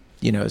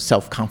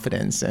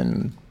 self-confidence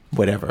and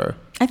whatever.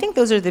 I think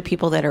those are the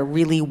people that are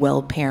really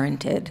well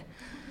parented.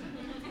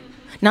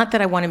 Not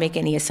that I want to make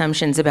any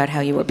assumptions about how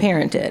you were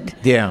parented.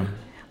 Yeah.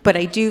 But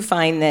I do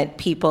find that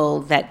people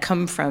that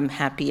come from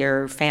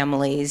happier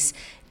families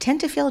tend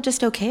to feel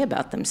just okay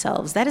about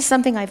themselves. That is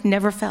something I've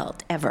never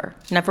felt, ever.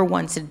 Never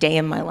once a day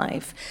in my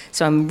life.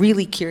 So I'm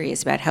really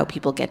curious about how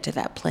people get to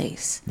that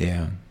place.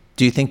 Yeah.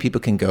 Do you think people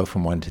can go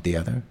from one to the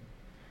other?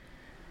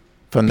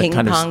 From the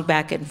Ping pong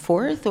back and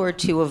forth, or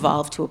to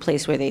evolve to a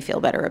place where they feel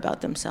better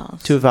about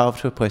themselves? To evolve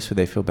to a place where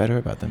they feel better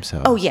about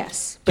themselves. Oh,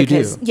 yes.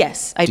 Because,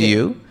 yes, I do. Do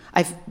you?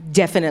 I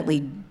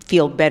definitely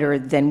feel better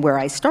than where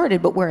I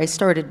started, but where I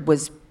started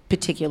was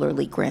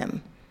particularly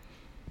grim.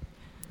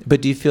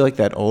 But do you feel like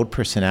that old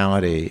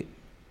personality,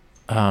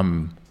 oh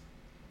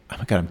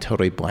my God, I'm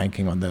totally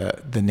blanking on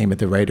the name of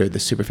the writer,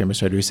 the super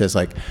famous writer who says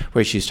like,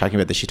 where she's talking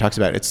about this, she talks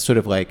about it's sort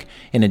of like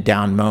in a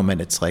down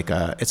moment, it's like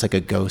a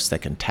ghost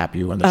that can tap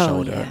you on the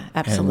shoulder. Yeah,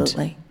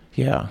 absolutely.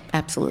 Yeah.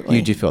 Absolutely.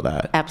 You do feel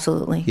that?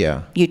 Absolutely.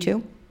 Yeah. You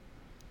too?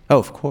 Oh,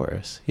 of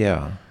course.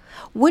 Yeah.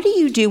 What do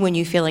you do when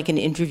you feel like an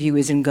interview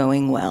isn't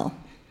going well?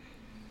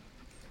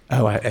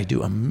 Oh, I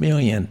do a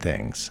million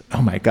things.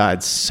 Oh my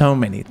God, so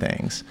many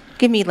things.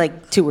 Give me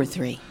like 2 or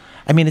 3.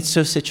 I mean, it's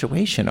so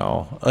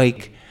situational.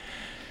 Like,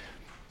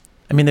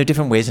 I mean, there are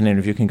different ways an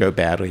interview can go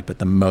badly, but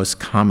the most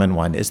common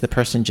one is the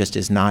person just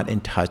is not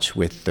in touch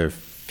with their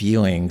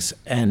feelings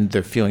and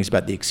their feelings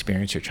about the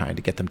experience you're trying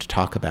to get them to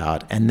talk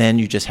about. And then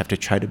you just have to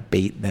try to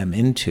bait them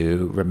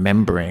into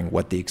remembering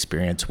what the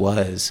experience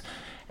was.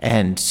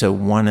 And so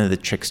one of the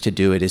tricks to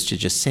do it is to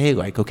just say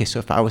like, okay, so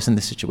if I was in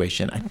this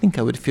situation, I think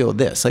I would feel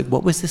this. Like,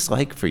 what was this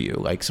like for you?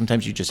 Like,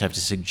 sometimes you just have to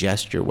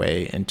suggest your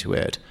way into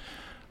it.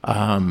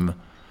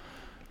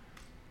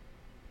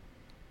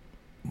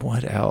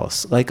 What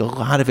else? Like, a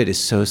lot of it is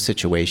so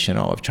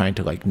situational of trying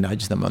to like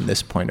nudge them on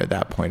this point or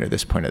that point or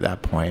this point or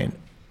that point.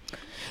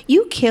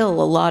 You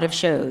kill a lot of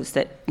shows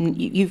that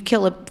you've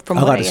killed, from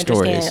what I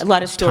understand, a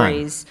lot of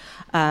stories.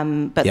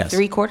 But yes.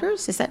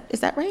 3/4, is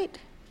that right?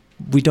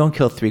 We don't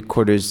kill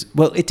 3/4.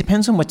 Well, it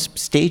depends on what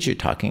stage you're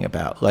talking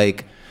about.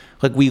 Like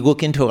we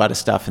look into a lot of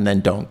stuff and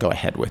then don't go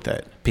ahead with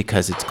it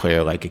because it's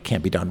clear like it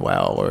can't be done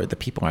well, or the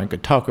people aren't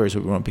good talkers, or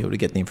we won't be able to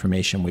get the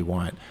information we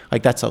want.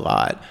 Like, that's a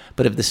lot.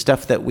 But of the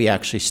stuff that we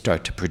actually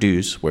start to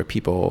produce, where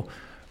people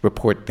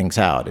report things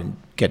out and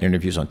get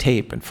interviews on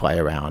tape and fly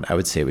around, I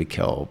would say we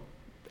kill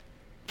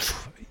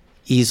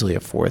easily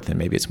 1/4, and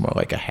maybe it's more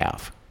like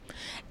 1/2.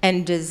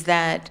 And does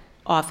that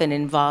often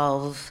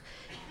involve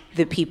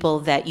the people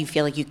that you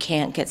feel like you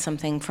can't get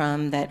something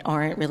from, that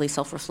aren't really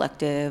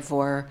self-reflective,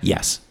 or?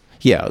 Yes.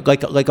 Yeah.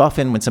 Like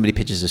often when somebody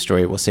pitches a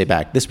story, we'll say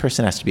back, this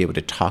person has to be able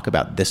to talk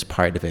about this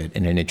part of it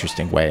in an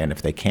interesting way. And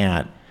if they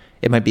can't,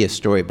 it might be a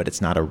story, but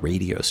it's not a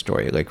radio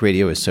story. Like,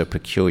 radio is so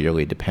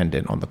peculiarly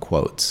dependent on the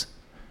quotes,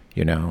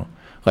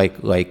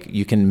 Like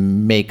you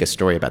can make a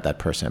story about that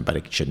person, but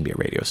it shouldn't be a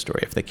radio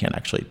story if they can't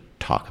actually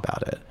talk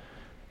about it.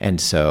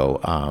 And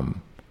so,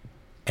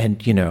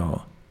 And, you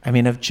know, I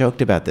mean, I've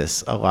joked about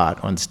this a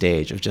lot on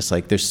stage of just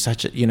like, there's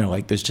such a, you know,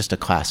 like there's just a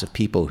class of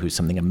people who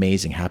something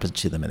amazing happens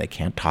to them and they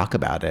can't talk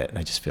about it. And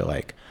I just feel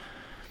like,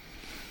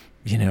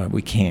 you know,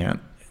 we can't,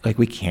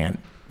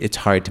 it's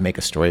hard to make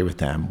a story with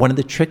them. One of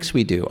the tricks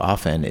we do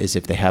often is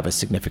if they have a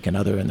significant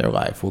other in their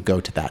life, we'll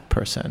go to that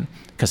person,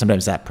 because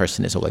sometimes that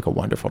person is like a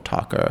wonderful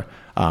talker,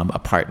 a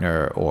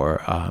partner, or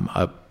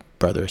a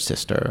brother or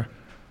sister.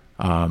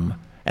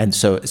 And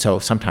so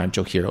sometimes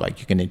you'll hear like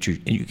you can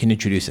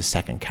introduce a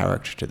second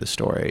character to the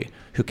story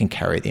who can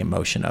carry the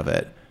emotion of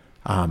it.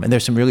 And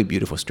there's some really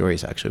beautiful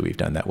stories actually we've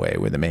done that way,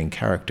 where the main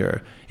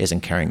character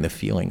isn't carrying the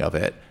feeling of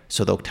it,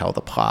 so they'll tell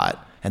the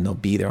plot and they'll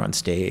be there on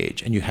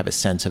stage, and you have a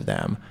sense of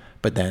them.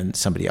 But then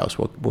somebody else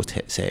will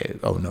say,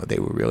 oh no, they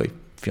were really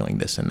feeling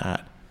this and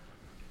that.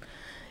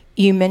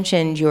 You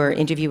mentioned your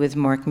interview with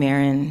Marc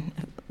Maron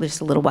just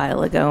a little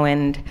while ago,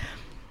 and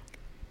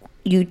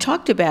you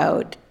talked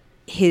about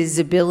his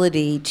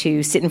ability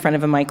to sit in front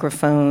of a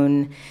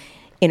microphone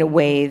in a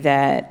way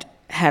that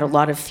had a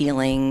lot of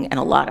feeling and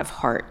a lot of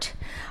heart.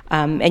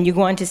 And you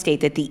go on to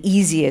state that the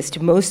easiest,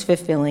 most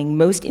fulfilling,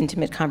 most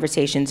intimate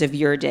conversations of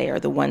your day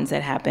are the ones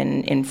that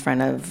happen in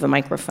front of a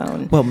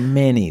microphone. Well,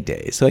 many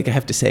days. Like I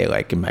have to say,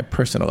 like in my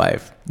personal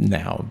life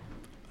now,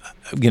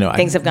 you know,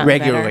 things have gotten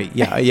regularly,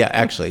 better.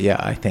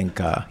 I think,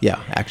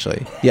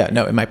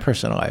 no, in my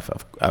personal life,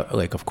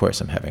 of course,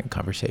 I'm having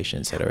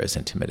conversations that are as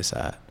intimate as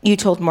that. You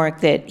told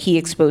Marc that he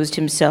exposed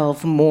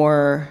himself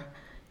more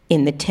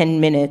in the 10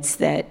 minutes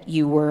that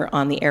you were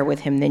on the air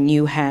with him than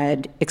you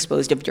had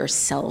exposed of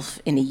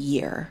yourself in a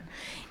year.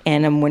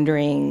 And I'm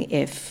wondering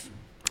if...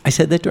 I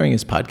said that during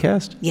his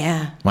podcast?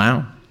 Yeah.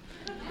 Wow.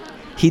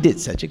 He did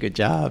such a good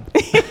job.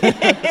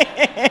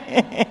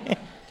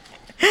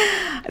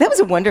 That was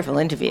a wonderful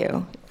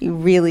interview.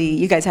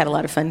 You guys had a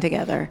lot of fun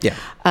together. Yeah.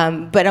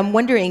 But I'm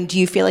wondering, do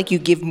you feel like you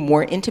give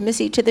more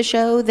intimacy to the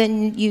show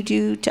than you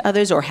do to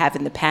others, or have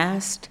in the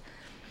past?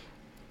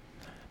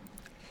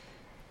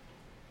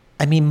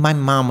 I mean, my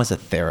mom was a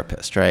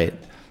therapist, right?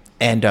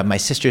 And my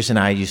sisters and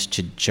I used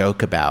to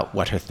joke about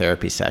what her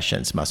therapy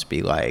sessions must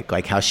be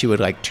like how she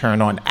would like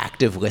turn on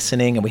active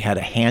listening, and we had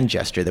a hand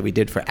gesture that we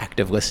did for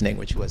active listening,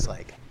 which was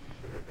like,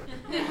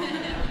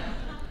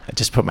 I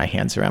just put my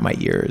hands around my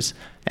ears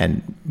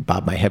and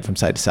bob my head from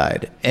side to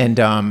side. And,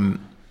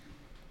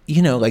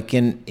 you know, like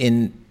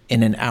in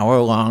an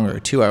hour-long or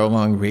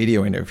 2-hour-long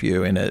radio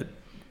interview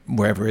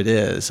wherever it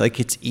is, like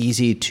it's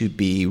easy to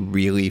be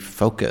really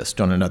focused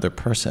on another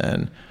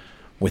person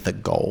with a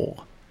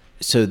goal.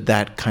 So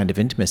that kind of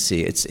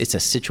intimacy, it's a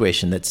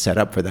situation that's set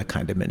up for that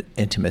kind of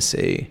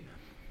intimacy,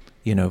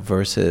 you know,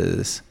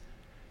 versus,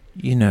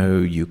 you know,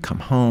 you come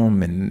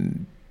home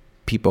and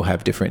people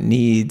have different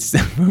needs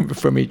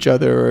from each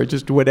other, or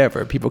just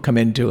whatever. People come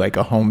into like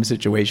a home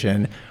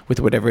situation with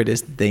whatever it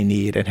is they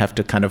need and have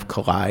to kind of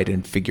collide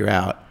and figure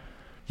out,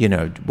 you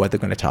know, what they're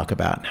going to talk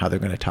about and how they're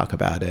going to talk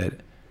about it.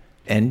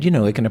 And, you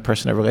know, like in a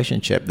personal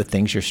relationship, the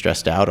things you're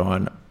stressed out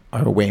on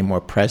are way more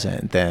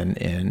present than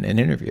in an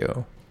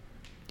interview.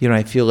 You know,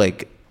 I feel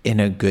like in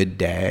a good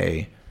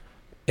day,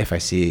 if I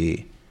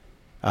see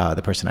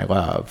the person I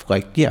love,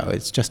 like, yeah,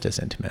 it's just as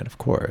intimate, of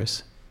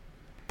course.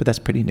 But that's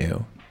pretty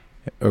new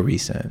or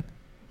recent,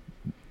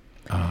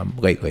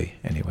 lately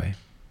anyway.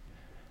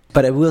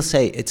 But I will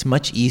say it's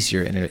much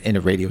easier in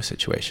a radio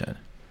situation,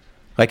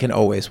 like it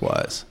always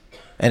was.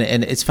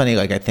 And it's funny,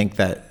 like I think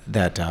that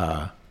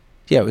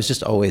it was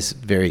just always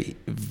very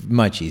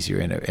much easier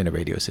in a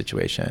radio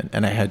situation,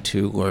 and I had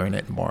to learn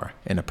it more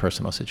in a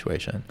personal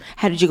situation.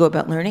 How did you go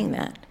about learning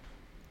that?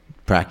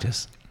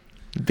 Practice,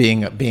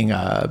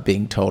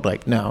 being told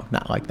like, no,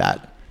 not like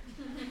that.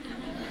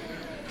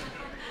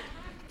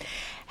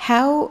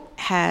 How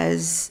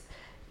has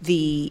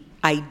the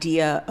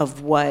idea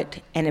of what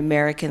an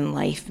American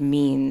life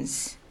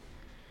means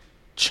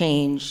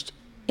changed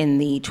in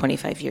the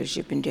 25 years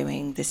you've been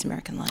doing This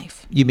American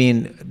Life? You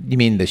mean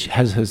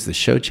has the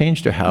show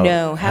changed, or how?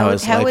 No, how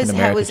is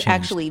changed?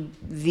 actually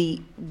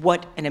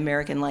what an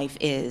American life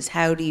is?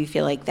 How do you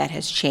feel like that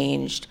has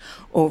changed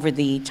over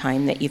the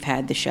time that you've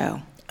had the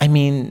show? I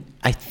mean,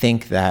 I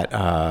think that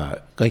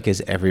like as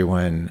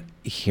everyone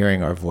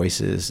hearing our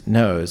voices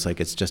knows,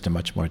 like it's just a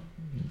much more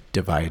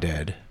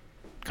divided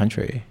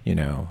country, you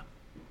know.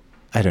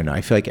 I don't know.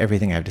 I feel like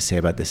everything I have to say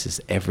about this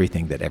is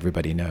everything that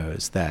everybody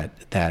knows,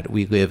 that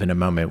we live in a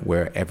moment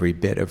where every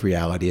bit of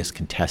reality is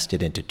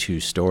contested into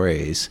two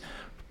stories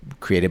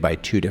created by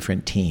two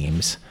different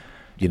teams.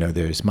 You know,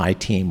 there's my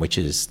team, which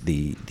is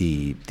the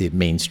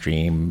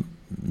mainstream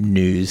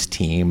news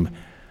team,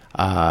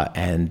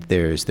 and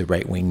there's the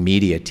right-wing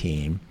media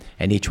team,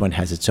 and each one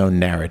has its own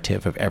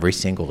narrative of every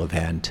single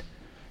event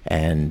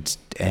and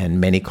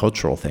many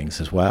cultural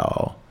things as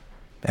well.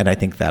 And I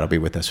think that'll be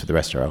with us for the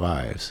rest of our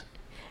lives.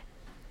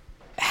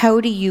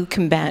 How do you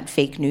combat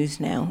fake news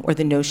now, or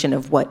the notion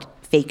of what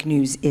fake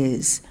news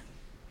is?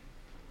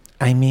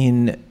 I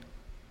mean,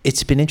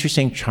 it's been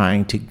interesting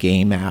trying to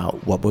game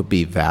out what would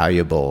be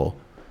valuable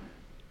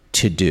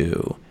to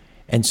do.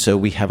 And so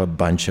we have a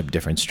bunch of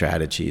different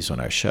strategies on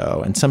our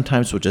show. And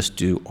sometimes we'll just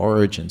do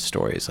origin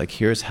stories, like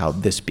here's how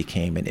this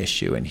became an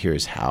issue and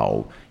here's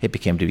how it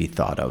became to be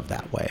thought of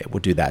that way.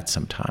 We'll do that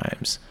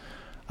sometimes.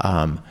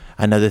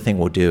 Another thing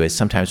we'll do is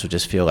sometimes we'll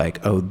just feel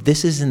like, oh,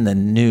 this is in the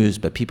news,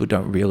 but people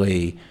don't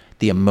really,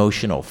 the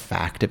emotional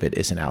fact of it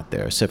isn't out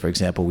there. So for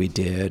example, we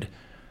did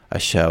a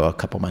show a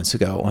couple months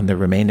ago on the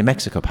Remain in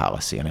Mexico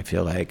policy. And I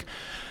feel like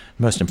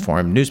most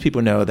informed news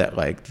people know that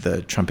like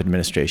the Trump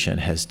administration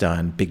has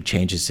done big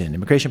changes in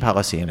immigration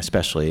policy, and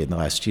especially in the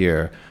last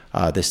year,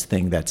 this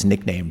thing that's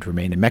nicknamed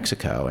Remain in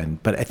Mexico.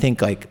 But I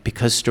think like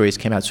because stories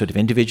came out sort of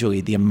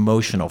individually, the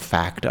emotional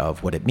fact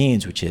of what it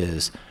means, which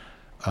is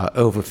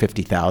over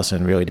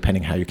 50,000, really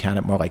depending how you count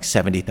it, more like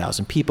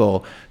 70,000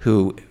 people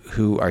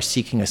who are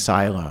seeking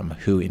asylum,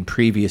 who in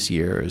previous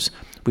years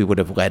we would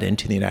have let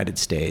into the United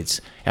States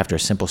after a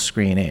simple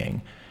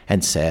screening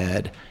and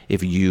said,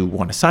 if you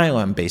want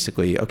asylum,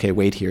 basically, okay,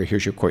 wait here,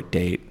 here's your court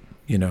date,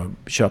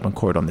 show up in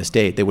court on this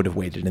date. They would have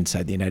waited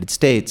inside the United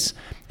States,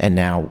 and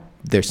now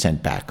they're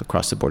sent back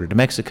across the border to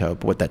Mexico.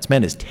 But what that's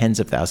meant is tens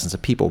of thousands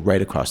of people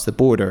right across the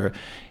border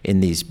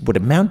in these would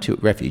amount to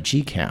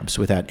refugee camps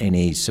without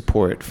any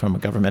support from a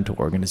governmental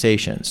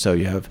organization. So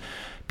you have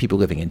people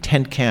living in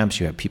tent camps,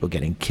 you have people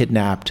getting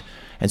kidnapped.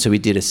 And so we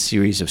did a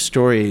series of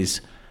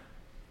stories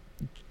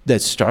that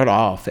start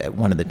off at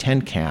one of the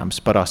tent camps,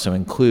 but also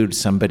include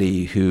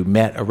somebody who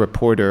met a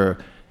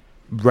reporter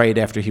right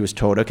after he was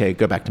told, okay,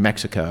 go back to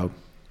Mexico.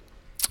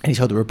 And he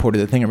told the reporter,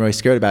 the thing I'm really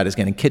scared about is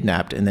getting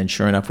kidnapped. And then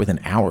sure enough, within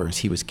hours,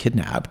 he was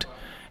kidnapped.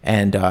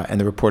 And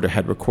the reporter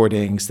had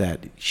recordings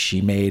that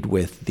she made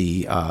with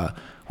the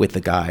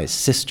guy's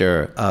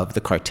sister of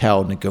the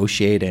cartel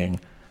negotiating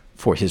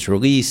for his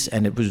release.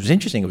 And it was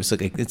interesting. It was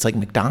like, it's like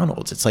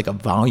McDonald's. It's like a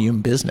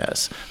volume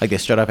business. Like they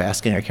start off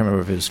asking, I can't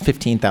remember if it was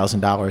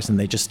 $15,000, and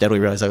they just steadily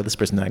realize, oh, this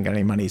person doesn't got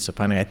any money. So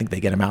finally, I think they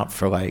get him out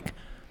for like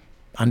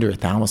under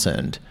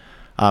 $1,000,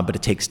 but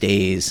it takes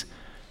days.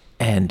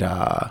 And,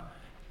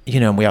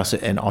 and we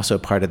also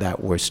part of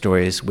that were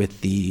stories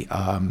with the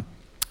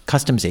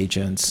customs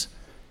agents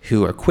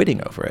who are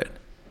quitting over it.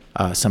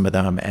 Some of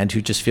them, and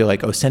who just feel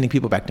like, oh, sending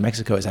people back to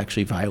Mexico is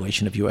actually a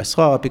violation of U.S.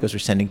 law because we're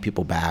sending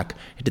people back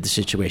into the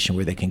situation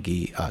where they can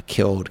be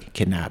killed,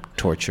 kidnapped,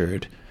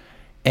 tortured.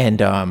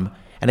 And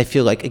I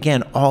feel like,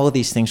 again, all of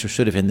these things are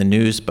sort of in the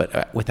news,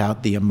 but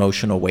without the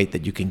emotional weight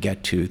that you can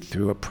get to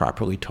through a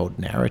properly told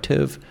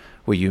narrative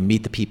where you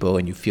meet the people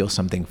and you feel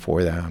something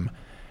for them.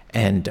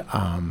 And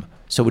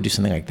so we'll do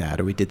something like that.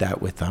 Or we did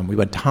that with, we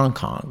went to Hong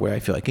Kong, where I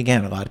feel like,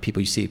 again, a lot of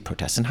people you see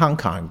protests in Hong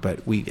Kong,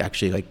 but we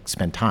actually like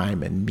spend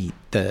time and meet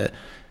the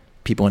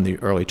people in the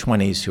early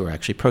 20s who are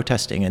actually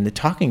protesting. And they're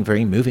talking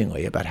very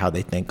movingly about how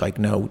they think like,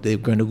 no, they're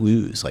going to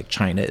lose. Like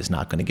China is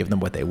not going to give them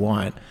what they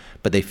want,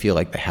 but they feel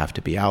like they have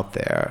to be out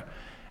there.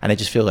 And I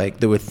just feel like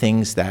there were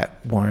things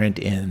that weren't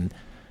in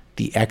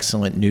the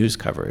excellent news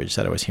coverage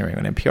that I was hearing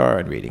on NPR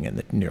and reading in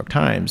the New York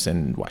Times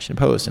and Washington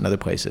Post and other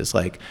places.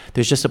 Like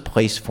there's just a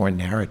place for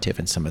narrative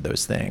in some of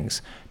those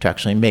things to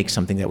actually make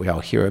something that we all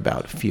hear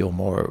about feel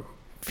more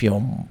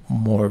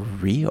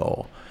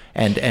real.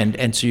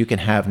 And so you can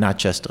have not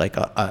just like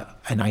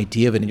an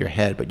idea of it in your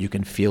head, but you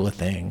can feel a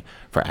thing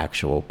for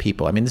actual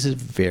people. I mean, this is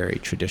very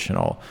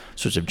traditional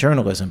sorts of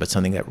journalism, but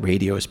something that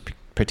radio is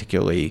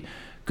particularly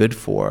good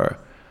for.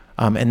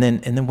 And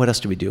then what else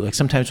do we do? Like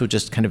sometimes we'll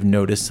just kind of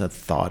notice a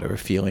thought or a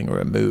feeling or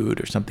a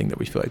mood or something that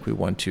we feel like we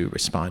want to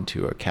respond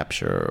to or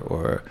capture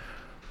or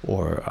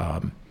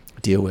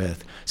deal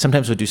with.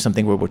 Sometimes we'll do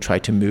something where we'll try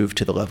to move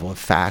to the level of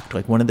fact.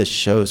 Like one of the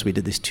shows, we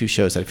did these 2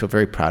 shows that I feel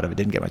very proud of. It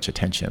didn't get much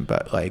attention,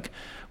 but like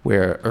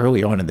where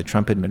early on in the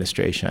Trump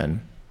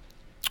administration,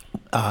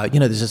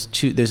 there's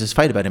this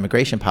fight about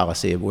immigration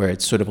policy where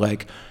it's sort of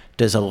like,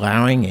 does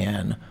allowing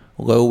in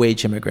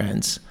low-wage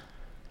immigrants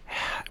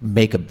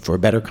make for a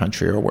better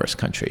country or a worse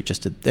country?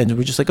 And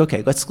we're just like,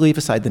 okay, let's leave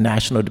aside the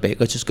national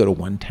debate. Let's just go to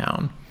one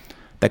town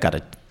that got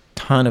a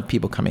ton of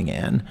people coming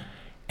in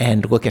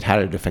and look at how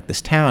it would affect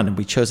this town. And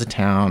we chose a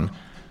town.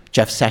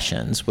 Jeff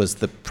Sessions was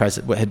the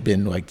president, had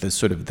been like the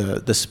sort of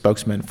the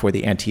spokesman for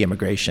the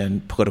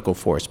anti-immigration political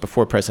force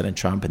before President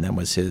Trump, and then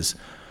was his,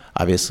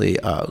 obviously,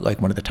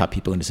 like one of the top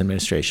people in his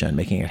administration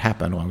making it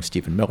happen, along with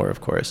Stephen Miller,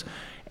 of course.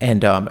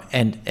 And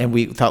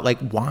we thought, like,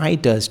 why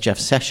does Jeff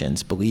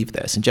Sessions believe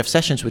this? And Jeff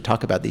Sessions would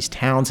talk about these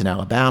towns in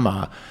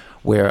Alabama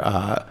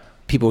where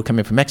people would come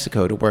in from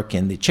Mexico to work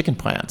in the chicken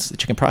plants, the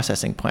chicken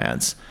processing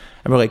plants.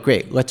 And we're like,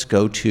 great, let's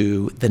go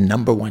to the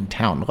number one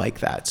town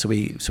like that. So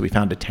we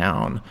found a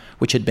town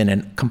which had been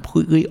a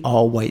completely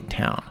all-white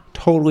town,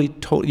 totally,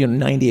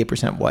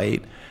 98%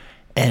 white.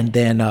 And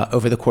then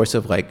over the course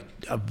of like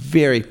a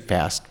very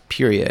fast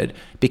period,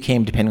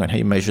 became, depending on how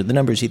you measure the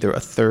numbers, either a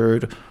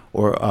third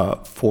or a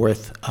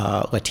fourth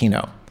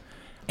Latino.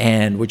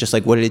 And we're just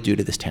like, what did it do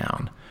to this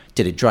town?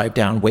 Did it drive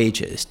down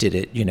wages? Did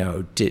it,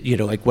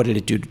 like, what did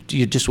it do?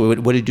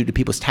 What did it do to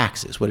people's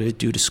taxes? What did it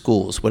do to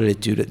schools? What did it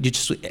do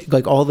to,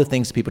 like all the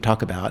things people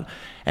talk about,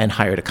 and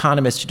hired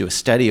economists to do a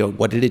study of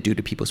what did it do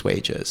to people's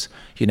wages?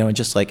 And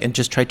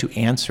just try to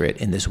answer it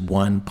in this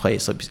one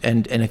place.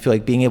 And I feel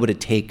like being able to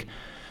take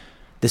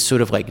this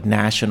sort of like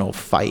national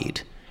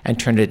fight and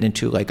turned it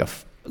into like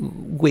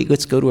wait,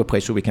 let's go to a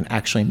place where we can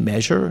actually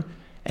measure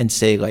and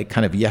say like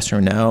kind of yes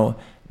or no.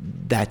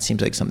 That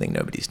seems like something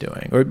nobody's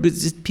doing, or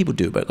people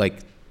do, but like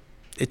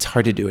it's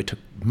hard to do. It took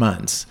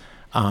months,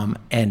 and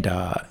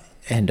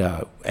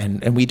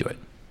we do it.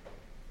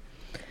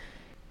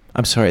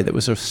 I'm sorry, that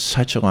was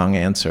such a long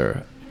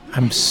answer.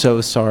 I'm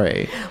so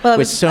sorry. Well,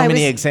 with so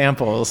many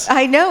examples.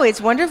 I know,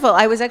 it's wonderful.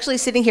 I was actually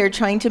sitting here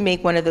trying to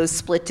make one of those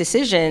split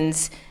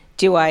decisions.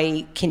 Do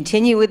I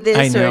continue with this?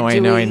 I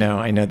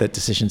know that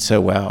decision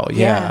so well.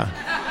 Yeah.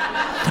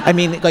 I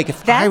mean, like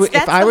if I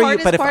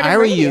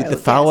were you, the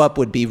follow-up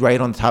would be right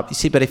on the top. You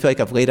see, but I feel like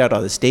I've laid out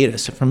all this data.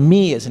 So for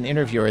me as an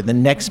interviewer, the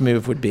next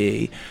move would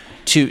be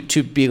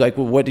to be like,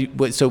 well,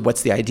 so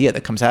what's the idea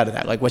that comes out of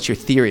that? Like, what's your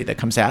theory that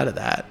comes out of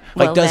that?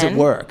 Like, well, does it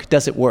work?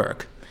 Does it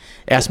work?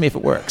 Ask me if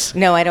it works.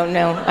 No, I don't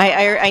know.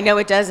 I know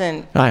it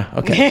doesn't. Okay.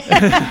 Okay.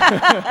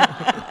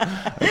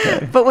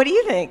 But what do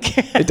you think?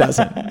 It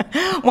doesn't.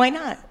 Why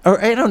not?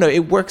 Or I don't know.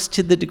 It works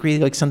to the degree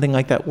like something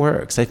like that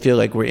works. I feel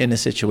like we're in a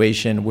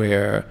situation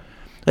where,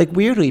 like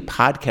weirdly,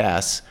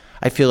 podcasts,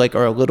 I feel like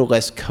are a little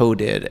less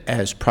coded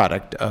as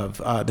product of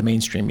the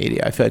mainstream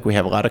media. I feel like we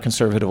have a lot of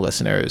conservative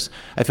listeners.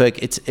 I feel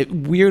like it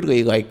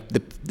weirdly like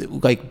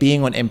like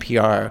being on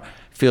NPR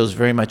feels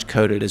very much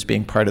coded as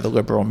being part of the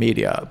liberal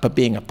media, but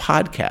being a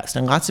podcast,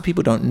 and lots of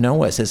people don't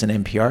know us as an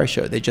NPR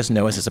show. They just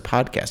know us as a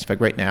podcast. In fact,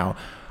 right now,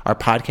 our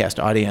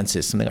podcast audience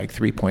is something like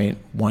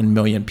 3.1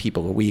 million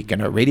people a week,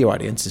 and our radio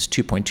audience is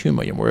 2.2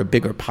 million. We're a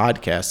bigger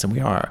podcast than we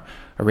are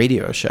a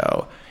radio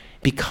show.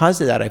 Because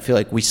of that, I feel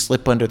like we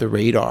slip under the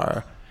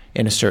radar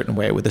in a certain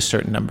way with a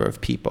certain number of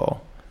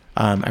people.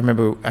 I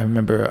remember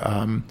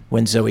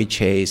when Zoe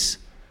Chase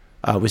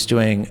was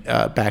doing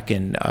back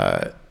in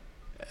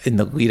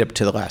the lead up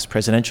to the last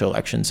presidential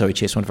election. Zoe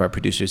Chase, one of our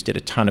producers, did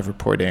a ton of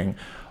reporting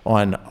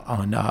on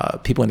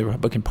people in the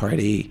Republican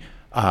Party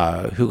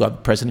who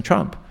loved President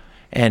Trump,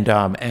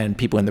 and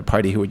people in the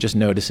party who were just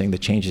noticing the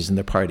changes in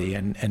the party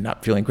and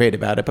not feeling great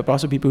about it, but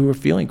also people who were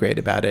feeling great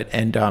about it.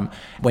 And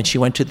when she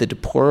went to the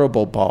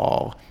deplorable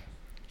ball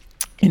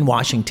in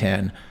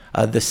Washington,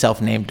 the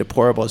self-named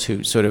deplorables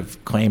who sort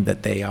of claimed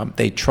that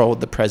they trolled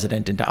the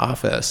president into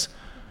office,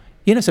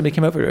 somebody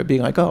came over to her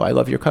being like, "Oh, I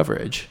love your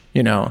coverage,"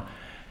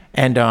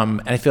 And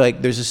I feel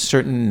like there's a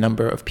certain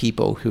number of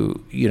people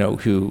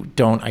who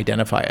don't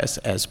identify us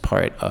as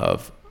part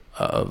of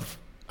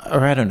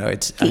or I don't know.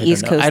 It's the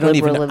East Coast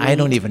liberal elite. I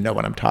don't even know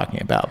what I'm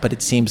talking about. But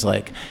it seems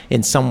like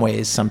in some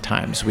ways,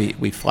 sometimes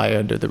we fly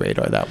under the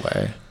radar that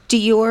way. Do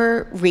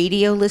your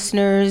radio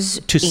listeners,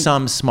 to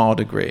some small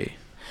degree,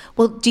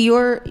 well,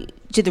 do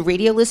the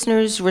radio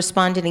listeners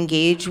respond and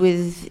engage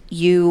with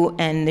you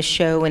and the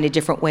show in a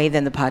different way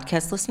than the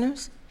podcast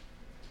listeners?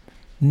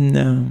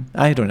 No,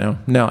 I don't know.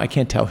 No, I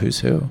can't tell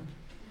who's who.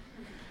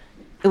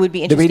 It would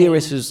be interesting.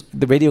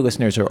 The radio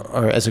listeners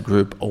are as a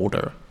group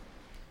older,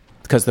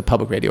 because the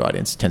public radio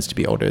audience tends to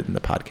be older than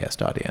the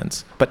podcast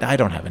audience. But I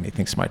don't have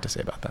anything smart to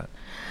say about that.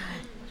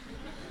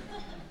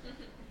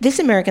 This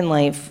American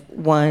Life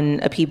won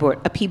a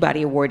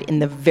Peabody Award in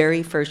the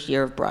very first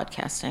year of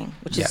broadcasting,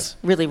 which is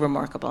really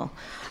remarkable.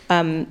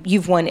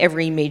 You've won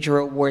every major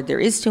award there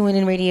is to win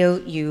in radio.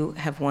 You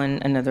have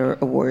won another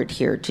award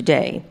here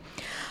today.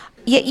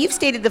 Yet you've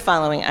stated the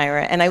following,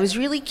 Ira, and I was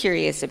really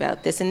curious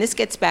about this, and this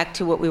gets back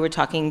to what we were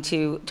talking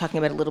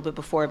about a little bit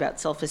before about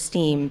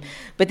self-esteem,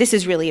 but this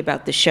is really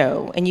about the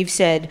show. And you've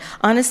said,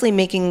 honestly,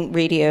 making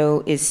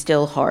radio is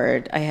still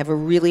hard. I have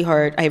really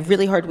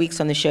hard weeks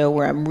on the show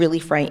where I'm really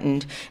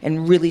frightened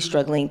and really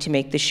struggling to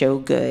make the show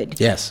good.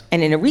 Yes.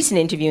 And in a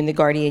recent interview in The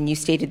Guardian, you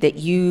stated that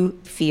you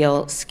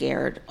feel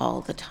scared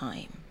all the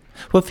time.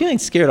 Well, feeling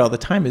scared all the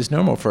time is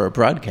normal for a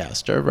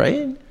broadcaster,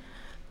 right?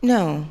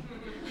 No.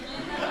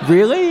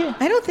 Really?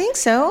 I don't think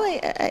so.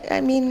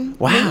 I mean,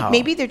 wow.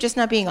 Maybe they're just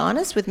not being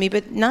honest with me,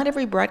 but not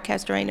every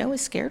broadcaster I know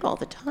is scared all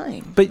the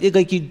time. But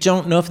like, you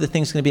don't know if the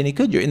thing's going to be any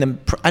good. You're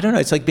I don't know,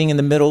 it's like being in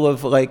the middle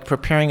of like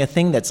preparing a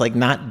thing that's like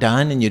not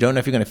done, and you don't know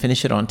if you're going to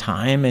finish it on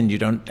time, and you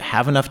don't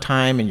have enough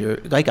time, and you're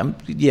like,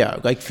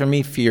 like for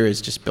me, fear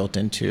is just built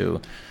into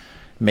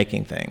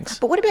making things.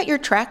 But what about your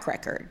track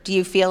record? Do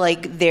you feel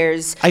like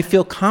I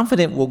feel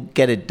confident we'll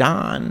get it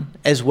done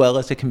as well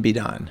as it can be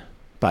done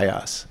by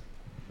us.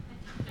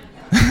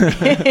 You know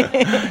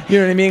what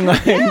I mean?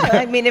 Like, yeah,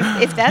 I mean,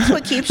 if that's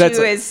what keeps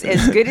you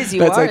as good as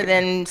you are,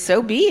 then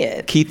so be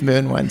it. Keith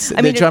Moon once,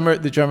 the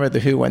drummer of The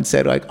Who once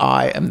said, like,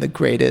 "I am the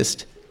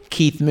greatest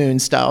Keith Moon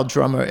style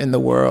drummer in the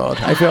world."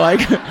 I feel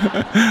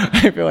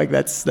like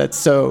that's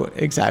so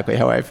exactly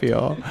how I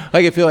feel.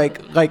 Like, I feel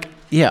like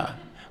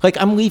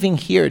I'm leaving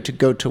here to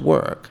go to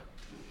work.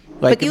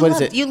 Like,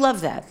 but you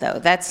love that, though.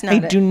 That's not. I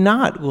do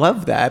not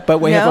love that, but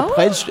we have a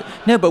pledge.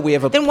 No, but we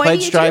have a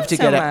pledge drive to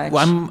get it.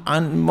 Well,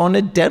 I'm on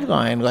a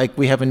deadline. Like,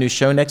 we have a new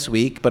show next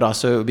week, but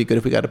also it would be good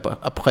if we got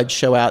a pledge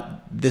show out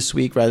this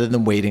week rather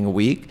than waiting a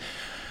week.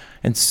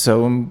 And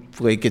so I'm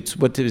like, it's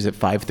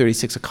 5:30,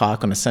 6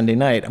 o'clock on a Sunday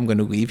night. I'm going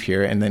to leave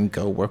here and then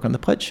go work on the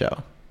pledge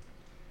show.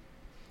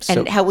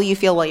 And how will you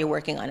feel while you're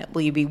working on it?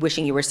 Will you be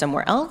wishing you were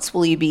somewhere else?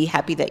 Will you be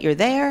happy that you're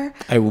there?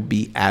 I will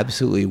be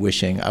absolutely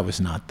wishing I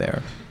was not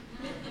there.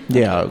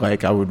 Yeah,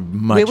 like I would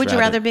much Where would you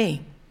rather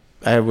be?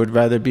 I would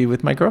rather be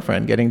with my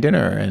girlfriend, getting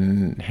dinner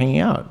and hanging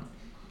out.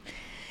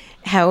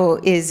 How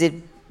is it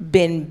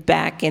been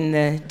back in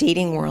the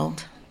dating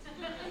world?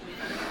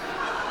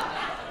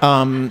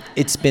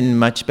 It's been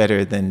much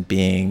better than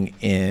being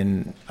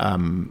in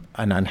an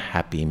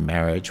unhappy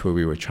marriage where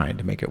we were trying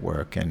to make it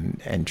work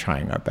and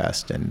trying our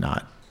best and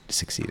not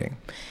succeeding.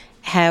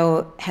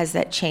 How has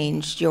that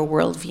changed your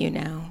worldview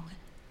now,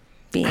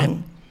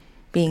 being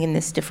in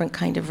this different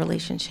kind of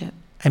relationship?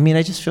 I mean,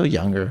 I just feel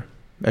younger.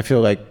 I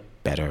feel like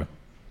better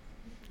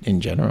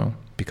in general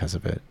because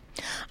of it.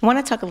 I want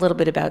to talk a little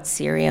bit about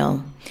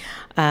Serial.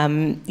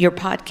 Your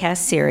podcast,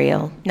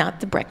 Serial, not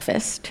The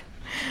Breakfast,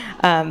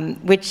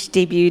 which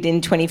debuted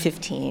in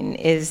 2015,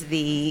 is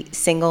the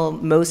single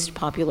most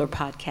popular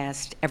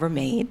podcast ever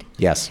made.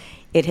 Yes.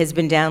 It has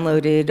been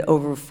downloaded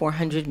over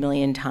 400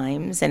 million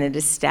times, and it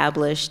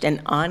established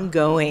an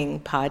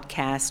ongoing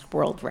podcast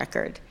world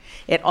record.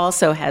 It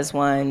also has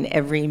won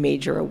every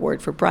major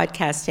award for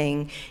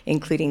broadcasting,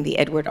 including the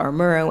Edward R.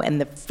 Murrow and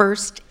the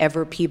first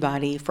ever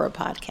Peabody for a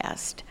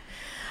podcast.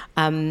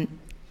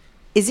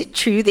 Is it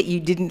true that you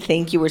didn't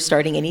think you were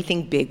starting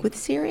anything big with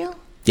Serial?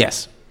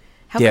 Yes.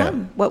 How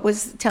come? What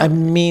was? I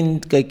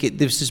mean,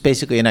 this is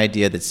basically an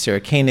idea that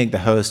Sarah Koenig, the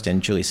host,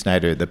 and Julie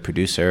Snyder, the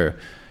producer,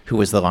 who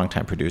was the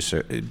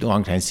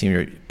longtime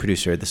senior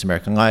producer of This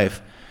American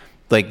Life,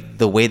 like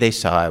the way they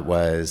saw it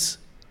was,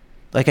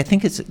 like, I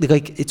think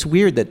it's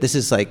weird that this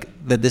is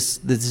this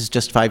is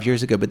just 5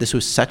 years ago, but this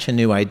was such a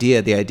new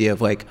idea. The idea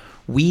of like,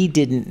 we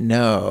didn't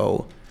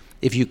know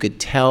if you could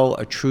tell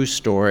a true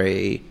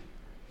story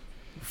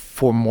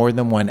for more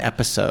than one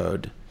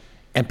episode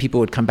and people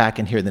would come back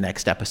and hear the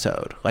next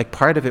episode. Like,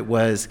 part of it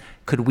was,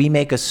 could we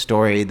make a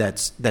story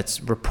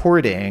that's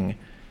reporting,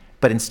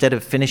 but instead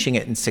of finishing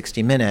it in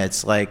 60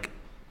 minutes, like,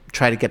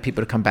 try to get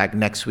people to come back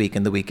next week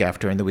and the week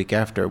after and the week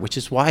after, which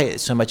is why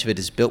so much of it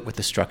is built with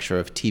the structure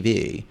of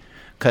TV.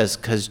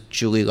 Because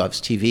Julie loves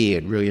TV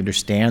and really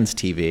understands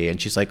TV, and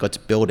she's like, let's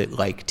build it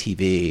like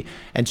TV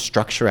and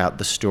structure out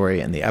the story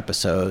and the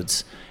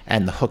episodes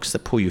and the hooks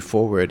that pull you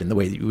forward in the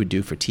way that you would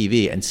do for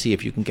TV, and see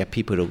if you can get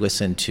people to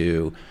listen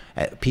to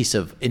a piece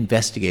of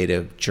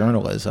investigative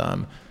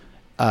journalism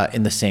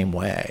in the same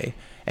way.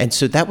 And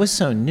so that was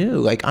so new.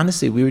 Like,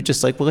 honestly, we were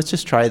just like, well, let's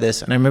just try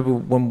this. And I remember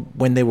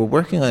when they were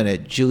working on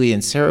it, Julie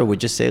and Sarah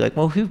would just say, like,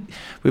 well, who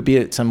would be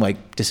at some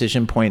like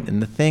decision point in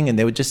the thing, and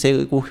they would just say,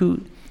 like, well,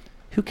 who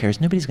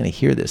cares? Nobody's going to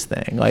hear this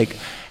thing. Like,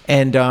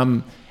 and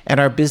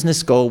our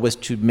business goal was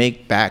to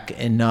make back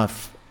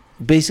enough,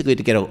 basically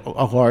to get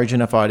a large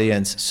enough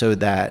audience so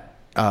that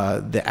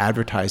the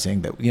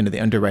advertising that, the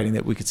underwriting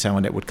that we could sell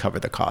on it would cover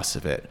the cost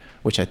of it,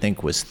 which I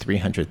think was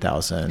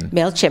 $300,000.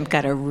 MailChimp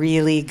got a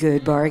really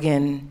good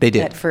bargain. They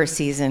did. That first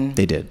season.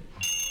 They did.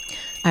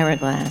 Ira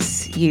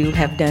Glass, you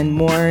have done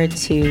more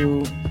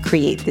to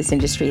create this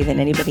industry than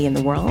anybody in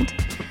the world.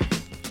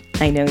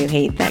 I know you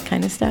hate that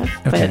kind of stuff,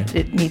 okay, but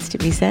it needs to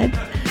be said.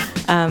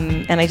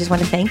 And I just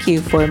want to thank you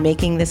for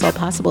making this all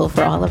possible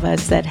for all of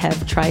us that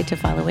have tried to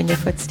follow in your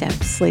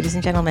footsteps. Ladies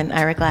and gentlemen,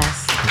 Ira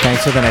Glass.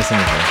 Thanks for the nice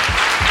interview.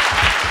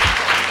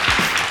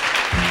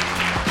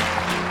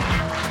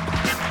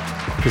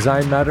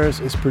 Design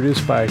Matters is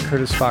produced by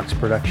Curtis Fox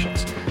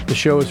Productions. The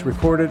show is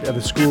recorded at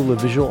the School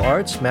of Visual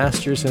Arts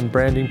Masters in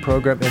Branding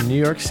program in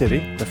New York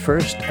City, the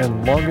first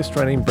and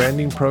longest-running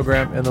branding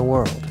program in the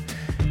world.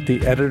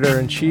 The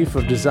editor-in-chief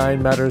of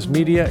Design Matters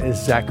Media is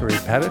Zachary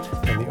Pettit,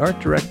 and the art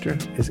director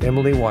is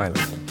Emily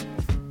Weiland.